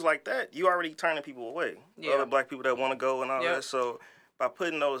seeing reviews like that, you already turning people away. Yeah. Other black people that want to go and all that. So, by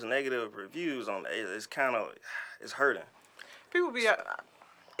putting those negative reviews on it, it's hurting. People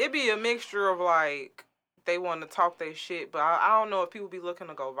it'd be a mixture of, like, they want to talk their shit, but I don't know if people be looking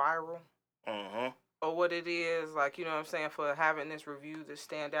to go viral or what it is, like, you know what I'm saying, for having this review, this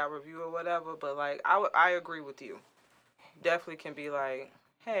standout review or whatever. But like, I agree with you. Definitely can be like,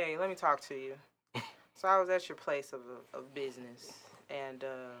 hey, let me talk to you. So I was at your place of business, and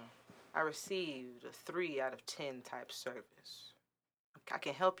I received a 3 out of 10 type service. I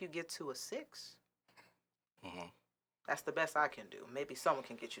can help you get to a 6. That's the best I can do. Maybe someone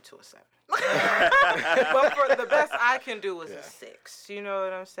can get you to a 7. But for the best I can do is a 6. You know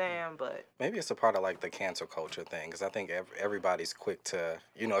what I'm saying? But maybe it's a part of like the cancel culture thing, because I think everybody's quick to,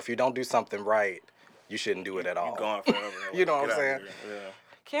 if you don't do something right, you shouldn't do it at all. You're gone forever. You know what I'm saying? Yeah.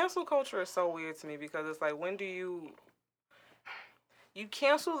 Cancel culture is so weird to me because it's like, when do you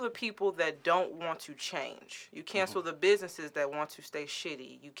cancel the people that don't want to change. You cancel the businesses that want to stay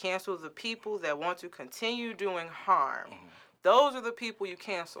shitty. You cancel the people that want to continue doing harm. Those are the people you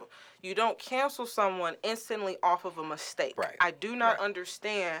cancel. You don't cancel someone instantly off of a mistake. Right. I do not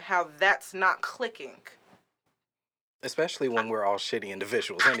understand how that's not clicking. Especially when we're all shitty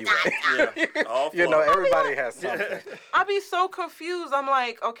individuals anyway. Everybody has something. I be so confused. I'm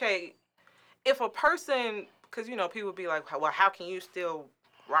like, okay, if a person... Because, people be like, well, how can you still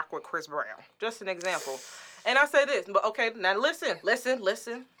rock with Chris Brown? Just an example. And I say this, but okay, now listen. I'm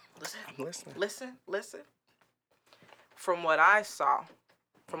listening. Listen. From what I saw,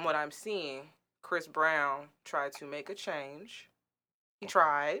 from what I'm seeing, Chris Brown tried to make a change. He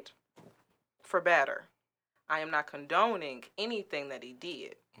tried for better. I am not condoning anything that he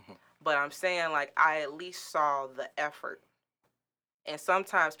did. But I'm saying, like, I at least saw the effort. And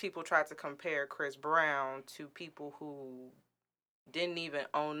sometimes people try to compare Chris Brown to people who didn't even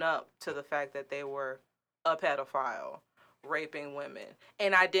own up to the fact that they were a pedophile, raping women.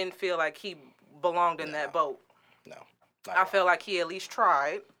 And I didn't feel like he belonged in that boat. No. I felt like he at least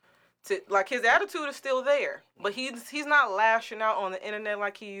tried to, like, his attitude is still there, but he's not lashing out on the internet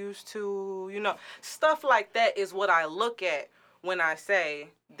like he used to, you know. Stuff like that is what I look at when I say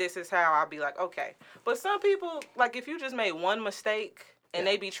this is how I'll be like, okay. But some people, like, if you just made one mistake and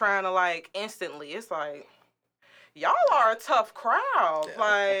they be trying to, like, instantly, it's like, y'all are a tough crowd. Yeah.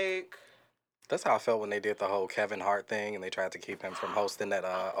 Like, that's how I felt when they did the whole Kevin Hart thing and they tried to keep him from hosting that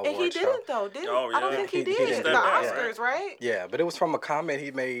award and he show. didn't though, did he? Oh, I don't yeah. think he He did. didn't The do it, Oscars, right? Yeah, but it was from a comment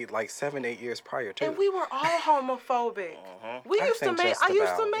he made like 7-8 years prior to. And we were all homophobic. I I used to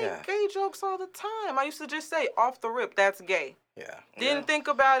make yeah. gay jokes all the time. I used to just say off the rip, that's gay. Yeah. Didn't think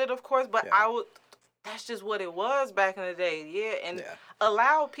about it, of course, but Yeah. I would. That's just what it was back in the day, yeah. And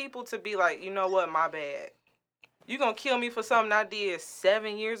allow people to be like, you know what, my bad. You gonna kill me for something I did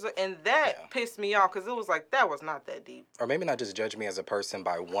 7 years ago, and that pissed me off because it was like that was not that deep. Or maybe not just judge me as a person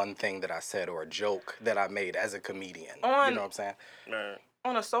by one thing that I said or a joke that I made as a comedian. You know what I'm saying? Right.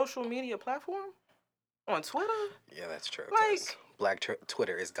 On a social media platform, on Twitter. Yeah, that's true. Like, Black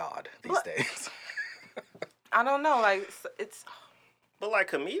Twitter is God these days. I don't know, like it's. But like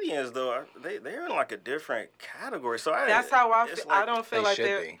comedians though, they're in like a different category. So That's how I feel. it's I don't feel they like should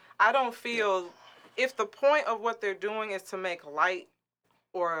they're. be. I don't feel if the point of what they're doing is to make light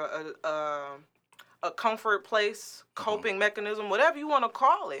or a comfort place, coping mechanism, whatever you want to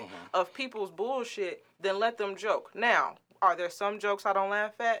call it, of people's bullshit, then let them joke. Now, are there some jokes I don't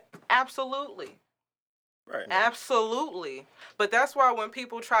laugh at? Absolutely. Right. Absolutely. But that's why when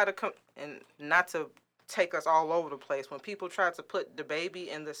people try to come, and not to take us all over the place, when people try to put the baby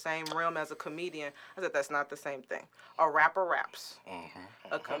in the same realm as a comedian, I said that's not the same thing. A rapper raps.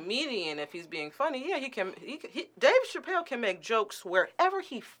 A comedian, if he's being funny, yeah, he can. Dave Chappelle can make jokes wherever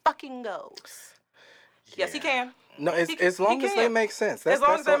he fucking goes. Yes, he can. No, as long as they make sense. That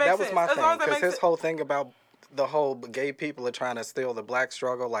was my thing. Because his whole thing about the whole gay people are trying to steal the black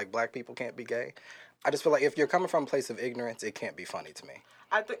struggle, like black people can't be gay. I just feel like if you're coming from a place of ignorance, it can't be funny to me.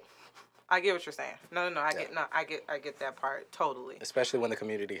 I get what you're saying. I get that part totally. Especially when the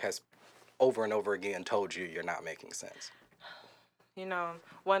community has over and over again told you you're not making sense. You know,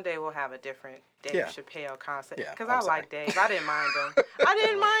 one day we'll have a different Dave Chappelle concept. Yeah, because I like Dave. I didn't mind him. I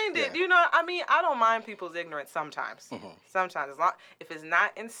didn't mind it. You know, I mean, I don't mind people's ignorance sometimes. Sometimes. If it's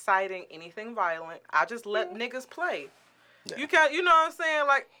not inciting anything violent, I just let niggas play. Yeah. You can't, you know what I'm saying?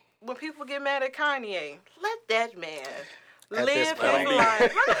 Like, when people get mad at Kanye, let that man live his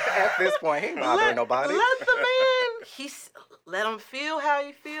life. At this point, he ain't bothering nobody. Let the man, let him feel how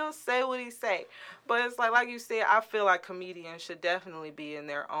he feels, say what he say. But it's like you said, I feel like comedians should definitely be in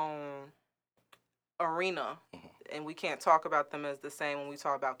their own arena. And we can't talk about them as the same when we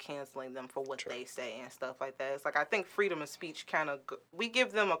talk about canceling them for what they say and stuff like that. It's like, I think freedom of speech we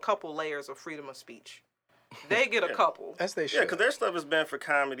give them a couple layers of freedom of speech. They get a couple. As they should. Yeah, because their stuff has been for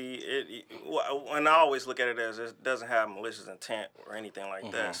comedy. And I always look at it as it doesn't have malicious intent or anything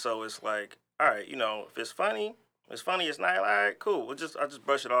like that. So it's like, all right, you know, if it's funny, it's funny. It's not, all right, cool. I'll just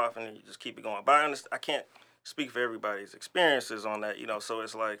brush it off and you just keep it going. But I can't speak for everybody's experiences on that, you know. So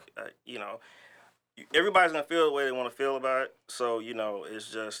it's like, you know, everybody's gonna feel the way they want to feel about it. So you know, it's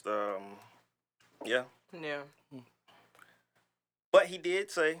just, yeah. But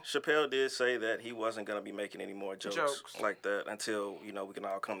Chappelle did say that he wasn't going to be making any more jokes like that until, you know, we can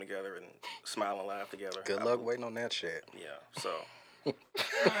all come together and smile and laugh together. Good luck waiting on that shit. Yeah, so.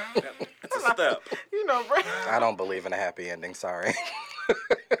 It's a step. You know, bro. I don't believe in a happy ending, sorry.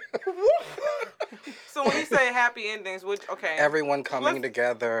 So when you say happy endings, okay. Everyone coming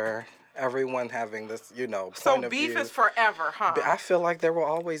together, everyone having this, you know, point of view. So beef is forever, huh? I feel like there will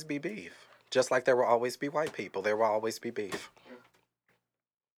always be beef. Just like there will always be white people. There will always be beef.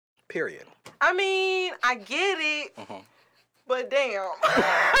 Period. I mean, I get it, but damn.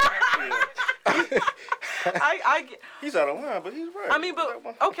 He's out of line, but he's right. I mean,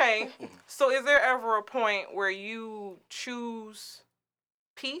 but okay. So, is there ever a point where you choose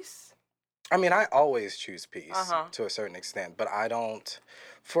peace? I mean, I always choose peace to a certain extent, but I don't.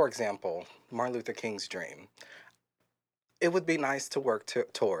 For example, Martin Luther King's dream. It would be nice to work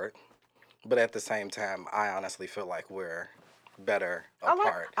toward, but at the same time, I honestly feel like we're better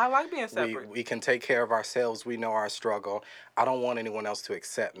apart. I like being separate. We can take care of ourselves. We know our struggle. I don't want anyone else to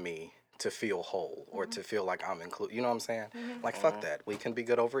accept me to feel whole or to feel like I'm included. You know what I'm saying? Like, fuck that. We can be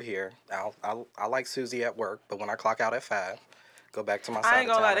good over here. I like Susie at work, but when I clock out at 5, Go back to my side I ain't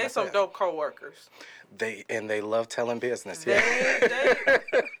gonna of lie, town, they like I some said. dope coworkers. They they love telling business. They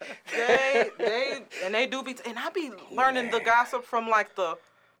Yeah. they do be, and I be learning the gossip from like the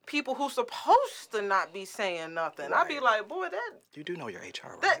people who supposed to not be saying nothing. I be Right. like, boy, You do know your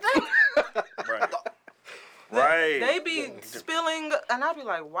HR, right? Right. Right. they be spilling, and I be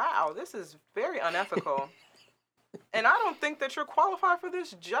like, wow, this is very unethical. And I don't think that you're qualified for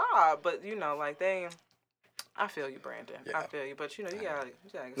this job, but you know, like I feel you, Brandon. I Yeah. feel you, but you know, you gotta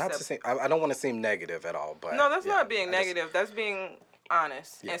accept. Not to seem, I don't want to seem negative at all, but No, that's yeah, not being I just- negative. That's being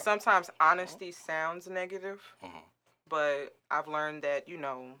honest. Yeah. And sometimes honesty sounds negative, Mhm. but I've learned that, you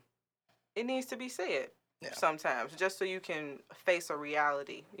know, it needs to be said Yeah. sometimes just so you can face a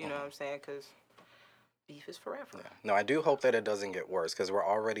reality. You know what I'm saying? Because beef is forever. Yeah. No, I do hope that it doesn't get worse because we're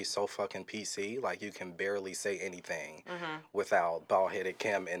already so fucking PC. Like, you can barely say anything without bald-headed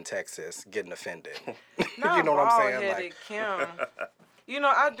Kim in Texas getting offended. Not you know what I'm saying? bald-headed Like, Kim. You know,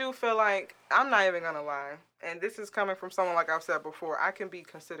 I do feel like, I'm not even going to lie, and this is coming from someone like I've said before, I can be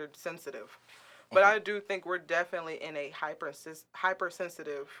considered sensitive. But I do think we're definitely in a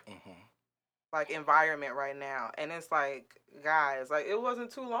hypersensitive like environment right now. And it's like, guys, like it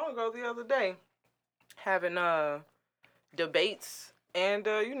wasn't too long ago the other day having debates and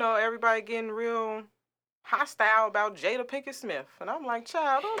you know, everybody getting real hostile about Jada Pinkett Smith. And I'm like,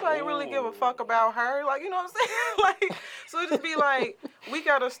 child, nobody really give a fuck about her. Like, you know what I'm saying? Like, so it just be like, we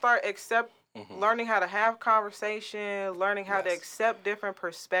gotta start learning how to have conversation, learning how to accept different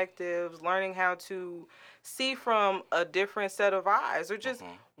perspectives, learning how to see from a different set of eyes, or just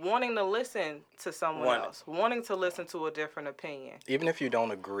wanting to listen to someone else, wanting to listen to a different opinion. even if you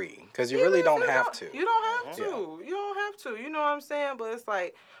don't agree, because you really don't have to. You don't have to. You don't have to. You know what I'm saying? But it's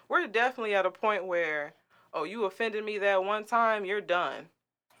like, we're definitely at a point where, oh, you offended me that one time, you're done.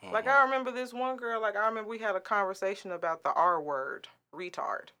 Like, I remember this one girl, like, I remember we had a conversation about the R word,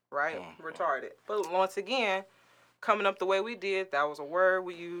 retard, right? Retarded. But once again, coming up the way we did, that was a word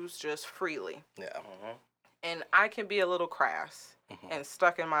we used just freely. Yeah. And I can be a little crass and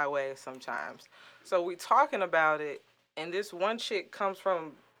stuck in my ways sometimes. So we talking about it, and this one chick comes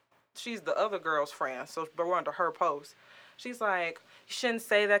from, she's the other girl's friend, so we're under her post. She's like, you shouldn't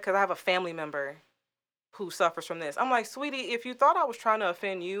say that because I have a family member who suffers from this. I'm like, sweetie, if you thought I was trying to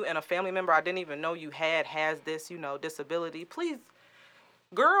offend you and a family member I didn't even know you has this, you know, disability, please,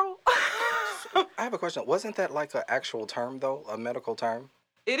 girl. I have a question. Wasn't that like an actual term, though? A medical term?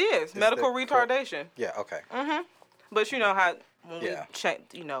 It is medical retardation. Yeah, okay. But you know how when we Yeah.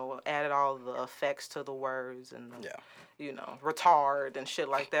 you know, added all the effects to the words and the, Yeah. you know, retard and shit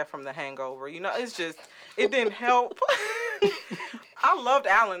like that from The Hangover. You know, it's just, it didn't help. I loved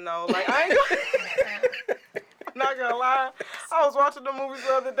Alan though. Like, I'm not gonna lie. I was watching the movies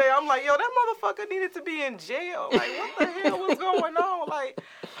the other day. I'm like, yo, that motherfucker needed to be in jail. Like, what the hell was going on? Like,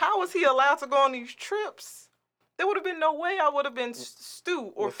 how was he allowed to go on these trips? There would have been no way I would have been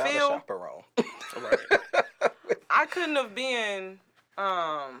Stu or Without Phil. a chaperone. I couldn't have been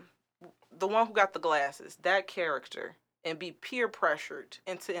the one who got the glasses, that character, and be peer pressured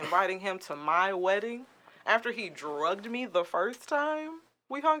into inviting him to my wedding after he drugged me the first time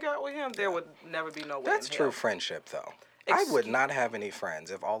we hung out with him. There would never be no way. That's true friendship, though. I would not have any friends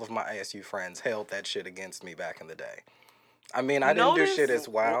if all of my ASU friends held that shit against me back in the day. I mean, I didn't do shit as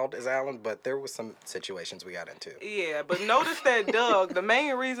wild as Alan, but there was some situations we got into. Yeah, but notice that Doug, the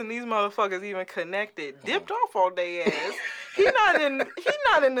main reason these motherfuckers even connected, dipped off on their ass. He not in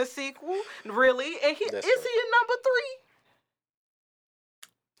the sequel, really. And is he in number 3?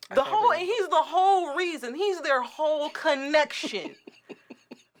 And he's the whole reason. He's their whole connection.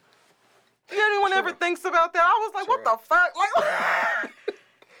 Anyone ever thinks about that? I was like, what the fuck? Like,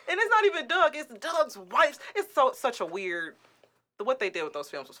 and it's not even Doug, it's Doug's wife. It's such a weird, what they did with those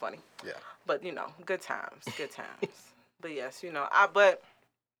films was funny. Yeah. But, you know, good times. But yes, you know, but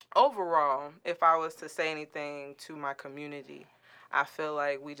overall, if I was to say anything to my community, I feel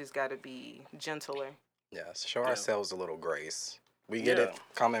like we just got to be gentler. Yes, show ourselves a little grace. We get it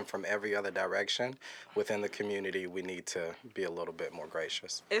coming from every other direction. Within the community, we need to be a little bit more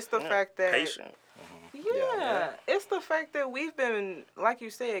gracious. It's the fact that... Patient. Yeah, it's the fact that we've been, like you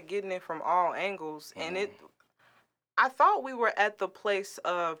said, getting it from all angles. And I thought we were at the place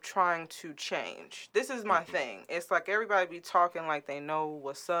of trying to change. This is my thing. It's like everybody be talking like they know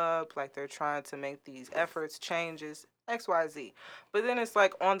what's up, like they're trying to make these efforts, changes, X, Y, Z. But then it's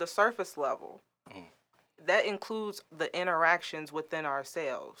like on the surface level. That includes the interactions within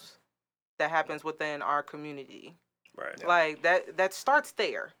ourselves that happens within our community. Right. Like that starts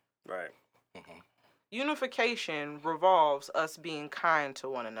there. Right. Unification revolves us being kind to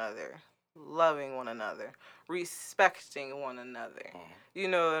one another, loving one another, respecting one another. You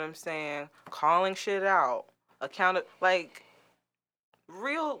know what I'm saying? Calling shit out. Like,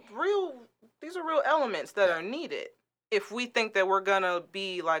 these are real elements that are needed if we think that we're gonna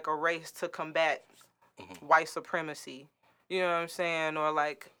be like a race to combat white supremacy. You know what I'm saying? Or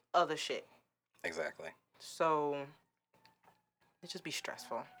like other shit. Exactly. So it just be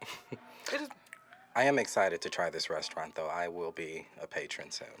stressful. I am excited to try this restaurant, though. I will be a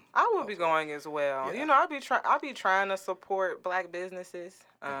patron soon. I will be going as well. Yeah. You know, I be trying to support black businesses.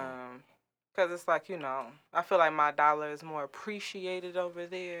 Cause it's like, you know, I feel like my dollar is more appreciated over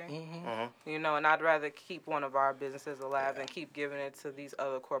there. You know, and I'd rather keep one of our businesses alive than keep giving it to these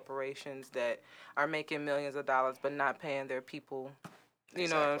other corporations that are making millions of dollars but not paying their people. You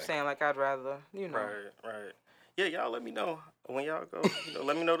know what I'm saying? Like, I'd rather, you know. Right. Yeah, y'all let me know when y'all go. You know,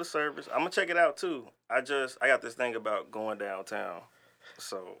 let me know the service. I'm gonna check it out too. I got this thing about going downtown.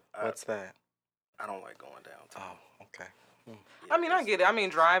 So what's that? I don't like going downtown. Oh, okay. Yeah, I mean, I get it. I mean,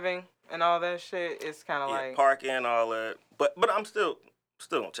 driving and all that shit, it's kind of like parking, all that. But I'm still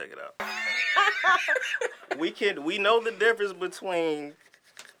gonna check it out. We know the difference between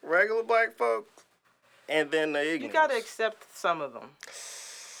regular black folks and then the ignorance. You gotta accept some of them.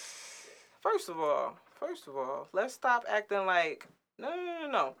 First of all, let's stop acting like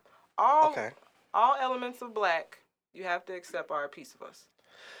no. All elements of black, you have to accept are a piece of us.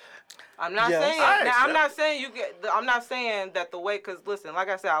 I'm not saying I'm not saying I'm not saying that the way, cause listen, like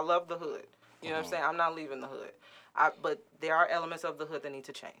I said, I love the hood. You know what I'm saying? I'm not leaving the hood. But there are elements of the hood that need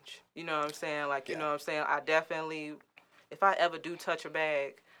to change. You know what I'm saying? Like, you know what I'm saying? I definitely, if I ever do touch a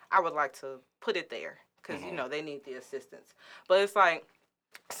bag, I would like to put it there, cause you know they need the assistance. But it's like,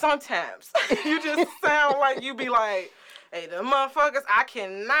 sometimes you just sound like you be like, hey, the motherfuckers, I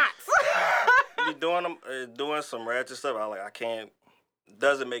cannot. You doing some ratchet stuff. I can't.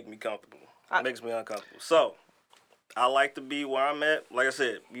 Doesn't make me comfortable. It makes me uncomfortable. So I like to be where I'm at. Like I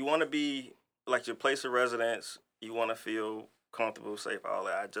said, you want to be like your place of residence. You want to feel comfortable, safe, all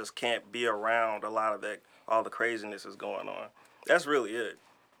that. I just can't be around a lot of that. All the craziness is going on. That's really it.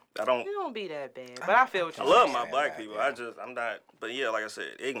 You don't be that bad, but I feel what you're saying. I love my black people. I'm not. But yeah, like I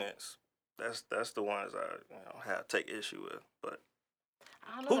said, ignorance. That's the ones I take issue with. But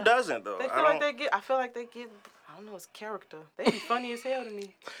who doesn't though? I feel like they get. I don't know. It's character. They be funny as hell to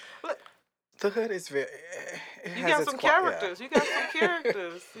me. Look, the hood is very. You got some characters. You got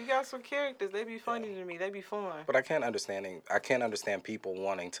some characters. They be funny to me. They be fun. But I can't understand people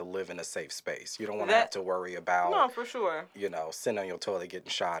wanting to live in a safe space. You don't want to have to worry about. No, for sure. You know, sitting on your toilet getting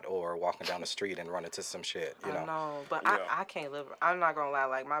shot or walking down the street and running into some shit. You know. No, but I can't live. I'm not gonna lie.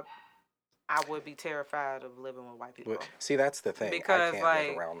 Like I would be terrified of living with white people. See, that's the thing. Because I can't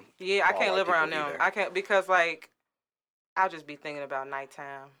live around. Yeah, I can't live around them. I can't, because like I'll just be thinking about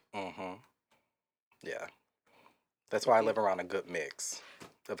nighttime. Yeah. That's why I live around a good mix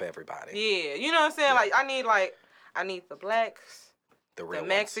of everybody. Yeah, you know what I'm saying? Yeah. I need the blacks, the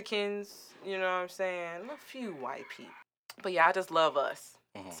Mexicans, you know what I'm saying? A few white people. But yeah, I just love us.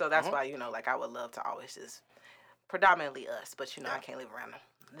 So that's why, you know, like I would love to always just predominantly us, but you know, I can't live around them.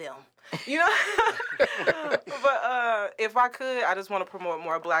 You know? But if I could, I just want to promote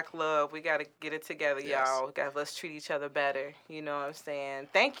more black love. We got to get it together, y'all. Let's treat each other better. You know what I'm saying?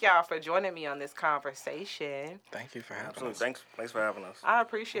 Thank y'all for joining me on this conversation. Thank you for having us. Thanks for having us. I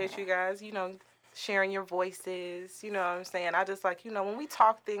appreciate you guys, you know, sharing your voices. You know what I'm saying? I just like, you know, when we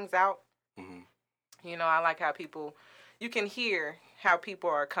talk things out, you know, I like how you can hear how people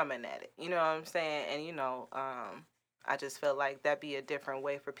are coming at it. You know what I'm saying? And, you know, I just feel like that'd be a different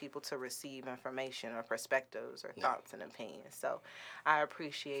way for people to receive information or perspectives or thoughts and opinions. So I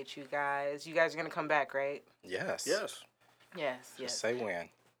appreciate you guys. You guys are going to come back, right? Yes. Yes. Say when.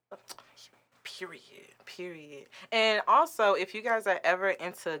 Period. And also, if you guys are ever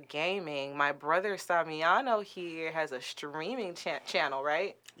into gaming, my brother Samiano here has a streaming channel,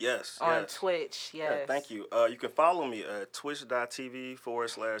 right? Yes. On Twitch, yes. Yeah, thank you. You can follow me at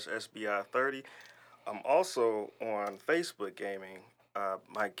twitch.tv/SBI30. I'm also on Facebook Gaming.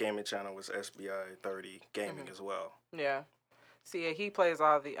 My gaming channel was SBI30 Gaming as well. Yeah. See, he plays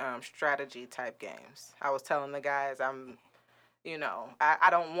all the strategy type games. I was telling the guys I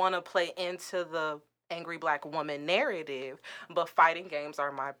don't want to play into the angry black woman narrative, but fighting games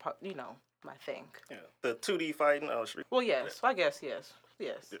are my thing. Yeah. The 2D fighting. Well, yes. I guess, yes.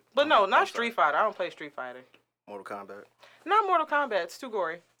 But no, not Street Fighter. I don't play Street Fighter. Mortal Kombat. Not Mortal Kombat. It's too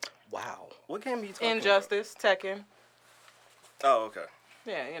gory. Wow. What game are you talking Injustice, about? Tekken. Oh, okay.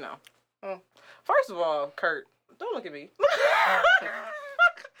 Yeah, you know. First of all, Kurt, don't look at me. You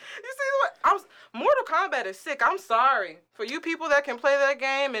see what? Mortal Kombat is sick. I'm sorry for you people that can play that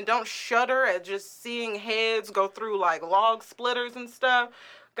game and don't shudder at just seeing heads go through like log splitters and stuff.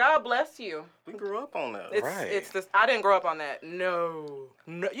 God bless you. We grew up on that. It's this. I didn't grow up on that. No.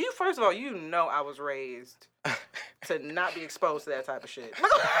 You first of all, I was raised to not be exposed to that type of shit.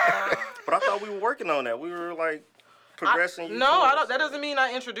 But I thought we were working on that. We were like progressing. I don't. That doesn't mean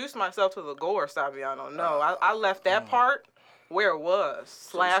I introduced myself to the gore, Saviano. No, I left that part where it was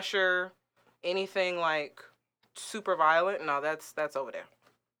slasher, anything like super violent. No, that's over there.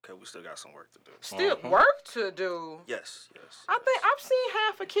 Okay, we still got some work to do. Still work to do. Yes. I think I've seen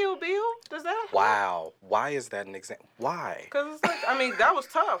half of Kill Bill. Does that help? Wow. Why is that an example? Why? Because it's like, that was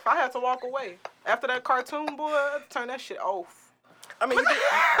tough. I had to walk away. After that cartoon, boy, I had to turn that shit off. I mean,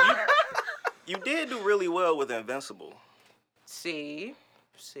 you did do really well with Invincible. See.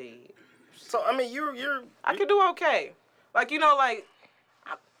 So, I mean, you're I could do okay. Like,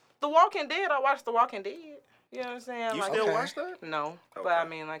 The Walking Dead, I watched The Walking Dead. You know what I'm saying? You still watch that? No. Okay. But I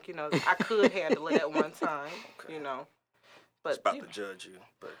mean, I could handle it at one time, Okay. But It's about to judge you,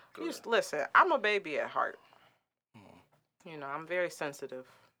 but go ahead. listen, I'm a baby at heart. I'm very sensitive.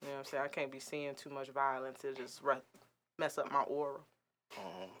 You know what I'm saying? I can't be seeing too much violence. It just mess up my aura.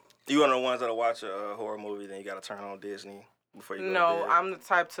 You one of the ones that'll watch a horror movie, then you got to turn on Disney before you go to bed? I'm the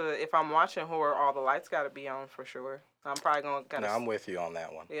type to, if I'm watching horror, all the lights got to be on for sure. I'm probably going to... No, I'm with you on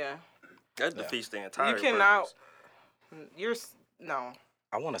that one. Yeah. That defeats the entire You cannot... purpose. No.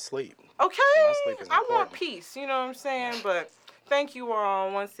 I want to sleep. Okay. Sleep is I want important. peace. You know what I'm saying? But thank you all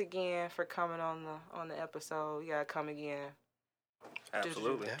once again for coming on the episode. You gotta come again.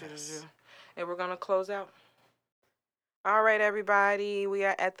 Absolutely. Yes. And we're gonna close out. All right, everybody. We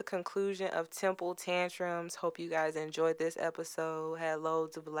are at the conclusion of Temple Tantrums. Hope you guys enjoyed this episode. Had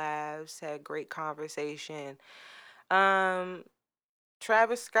loads of laughs. Had great conversation. Travis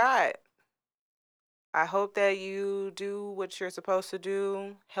Scott, I hope that you do what you're supposed to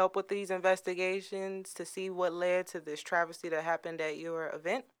do. Help with these investigations to see what led to this travesty that happened at your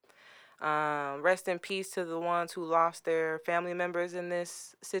event. Rest in peace to the ones who lost their family members in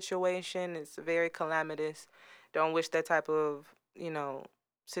this situation. It's very calamitous. Don't wish that type of,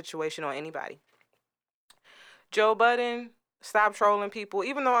 situation on anybody. Joe Budden, stop trolling people.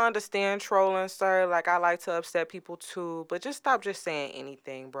 Even though I understand trolling, sir, like I like to upset people too, but just stop just saying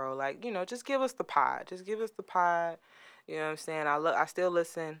anything, bro. Like, just give us the pod. Just give us the pod. You know what I'm saying? I still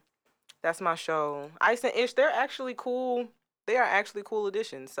listen. That's my show. Ice and Ish, they're actually cool. They are actually cool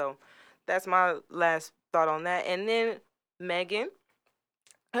additions. So that's my last thought on that. And then Megan,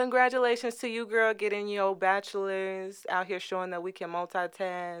 congratulations to you, girl, getting your bachelor's, out here showing that we can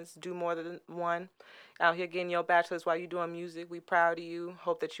multitask, do more than one. Out here getting your bachelor's while you're doing music. We proud of you.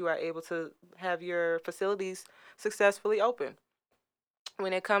 Hope that you are able to have your facilities successfully open.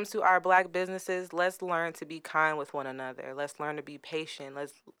 When it comes to our Black businesses, let's learn to be kind with one another. Let's learn to be patient.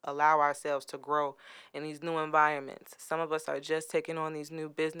 Let's allow ourselves to grow in these new environments. Some of us are just taking on these new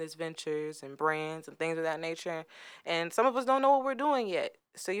business ventures and brands and things of that nature. And some of us don't know what we're doing yet.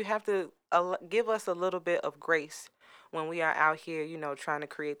 So you have to give us a little bit of grace when we are out here, trying to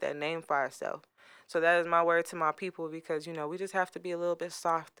create that name for ourselves. So that is my word to my people because, we just have to be a little bit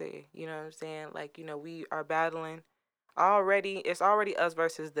softer. You know what I'm saying? Like, we are battling already. It's already us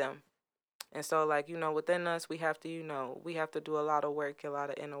versus them. And so, like, within us, we have to, we have to do a lot of work, a lot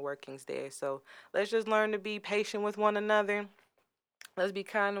of inner workings there. So let's just learn to be patient with one another. Let's be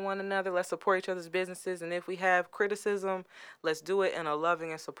kind to one another. Let's support each other's businesses. And if we have criticism, let's do it in a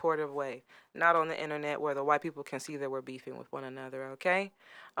loving and supportive way. Not on the internet where the white people can see that we're beefing with one another, okay?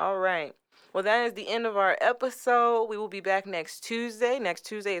 All right. Well, that is the end of our episode. We will be back next Tuesday. Next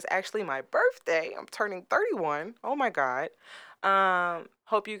Tuesday is actually my birthday. I'm turning 31. Oh, my God.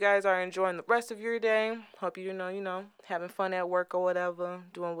 Hope you guys are enjoying the rest of your day. Hope you having fun at work or whatever,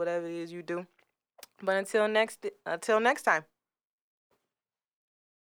 doing whatever it is you do. But until next time.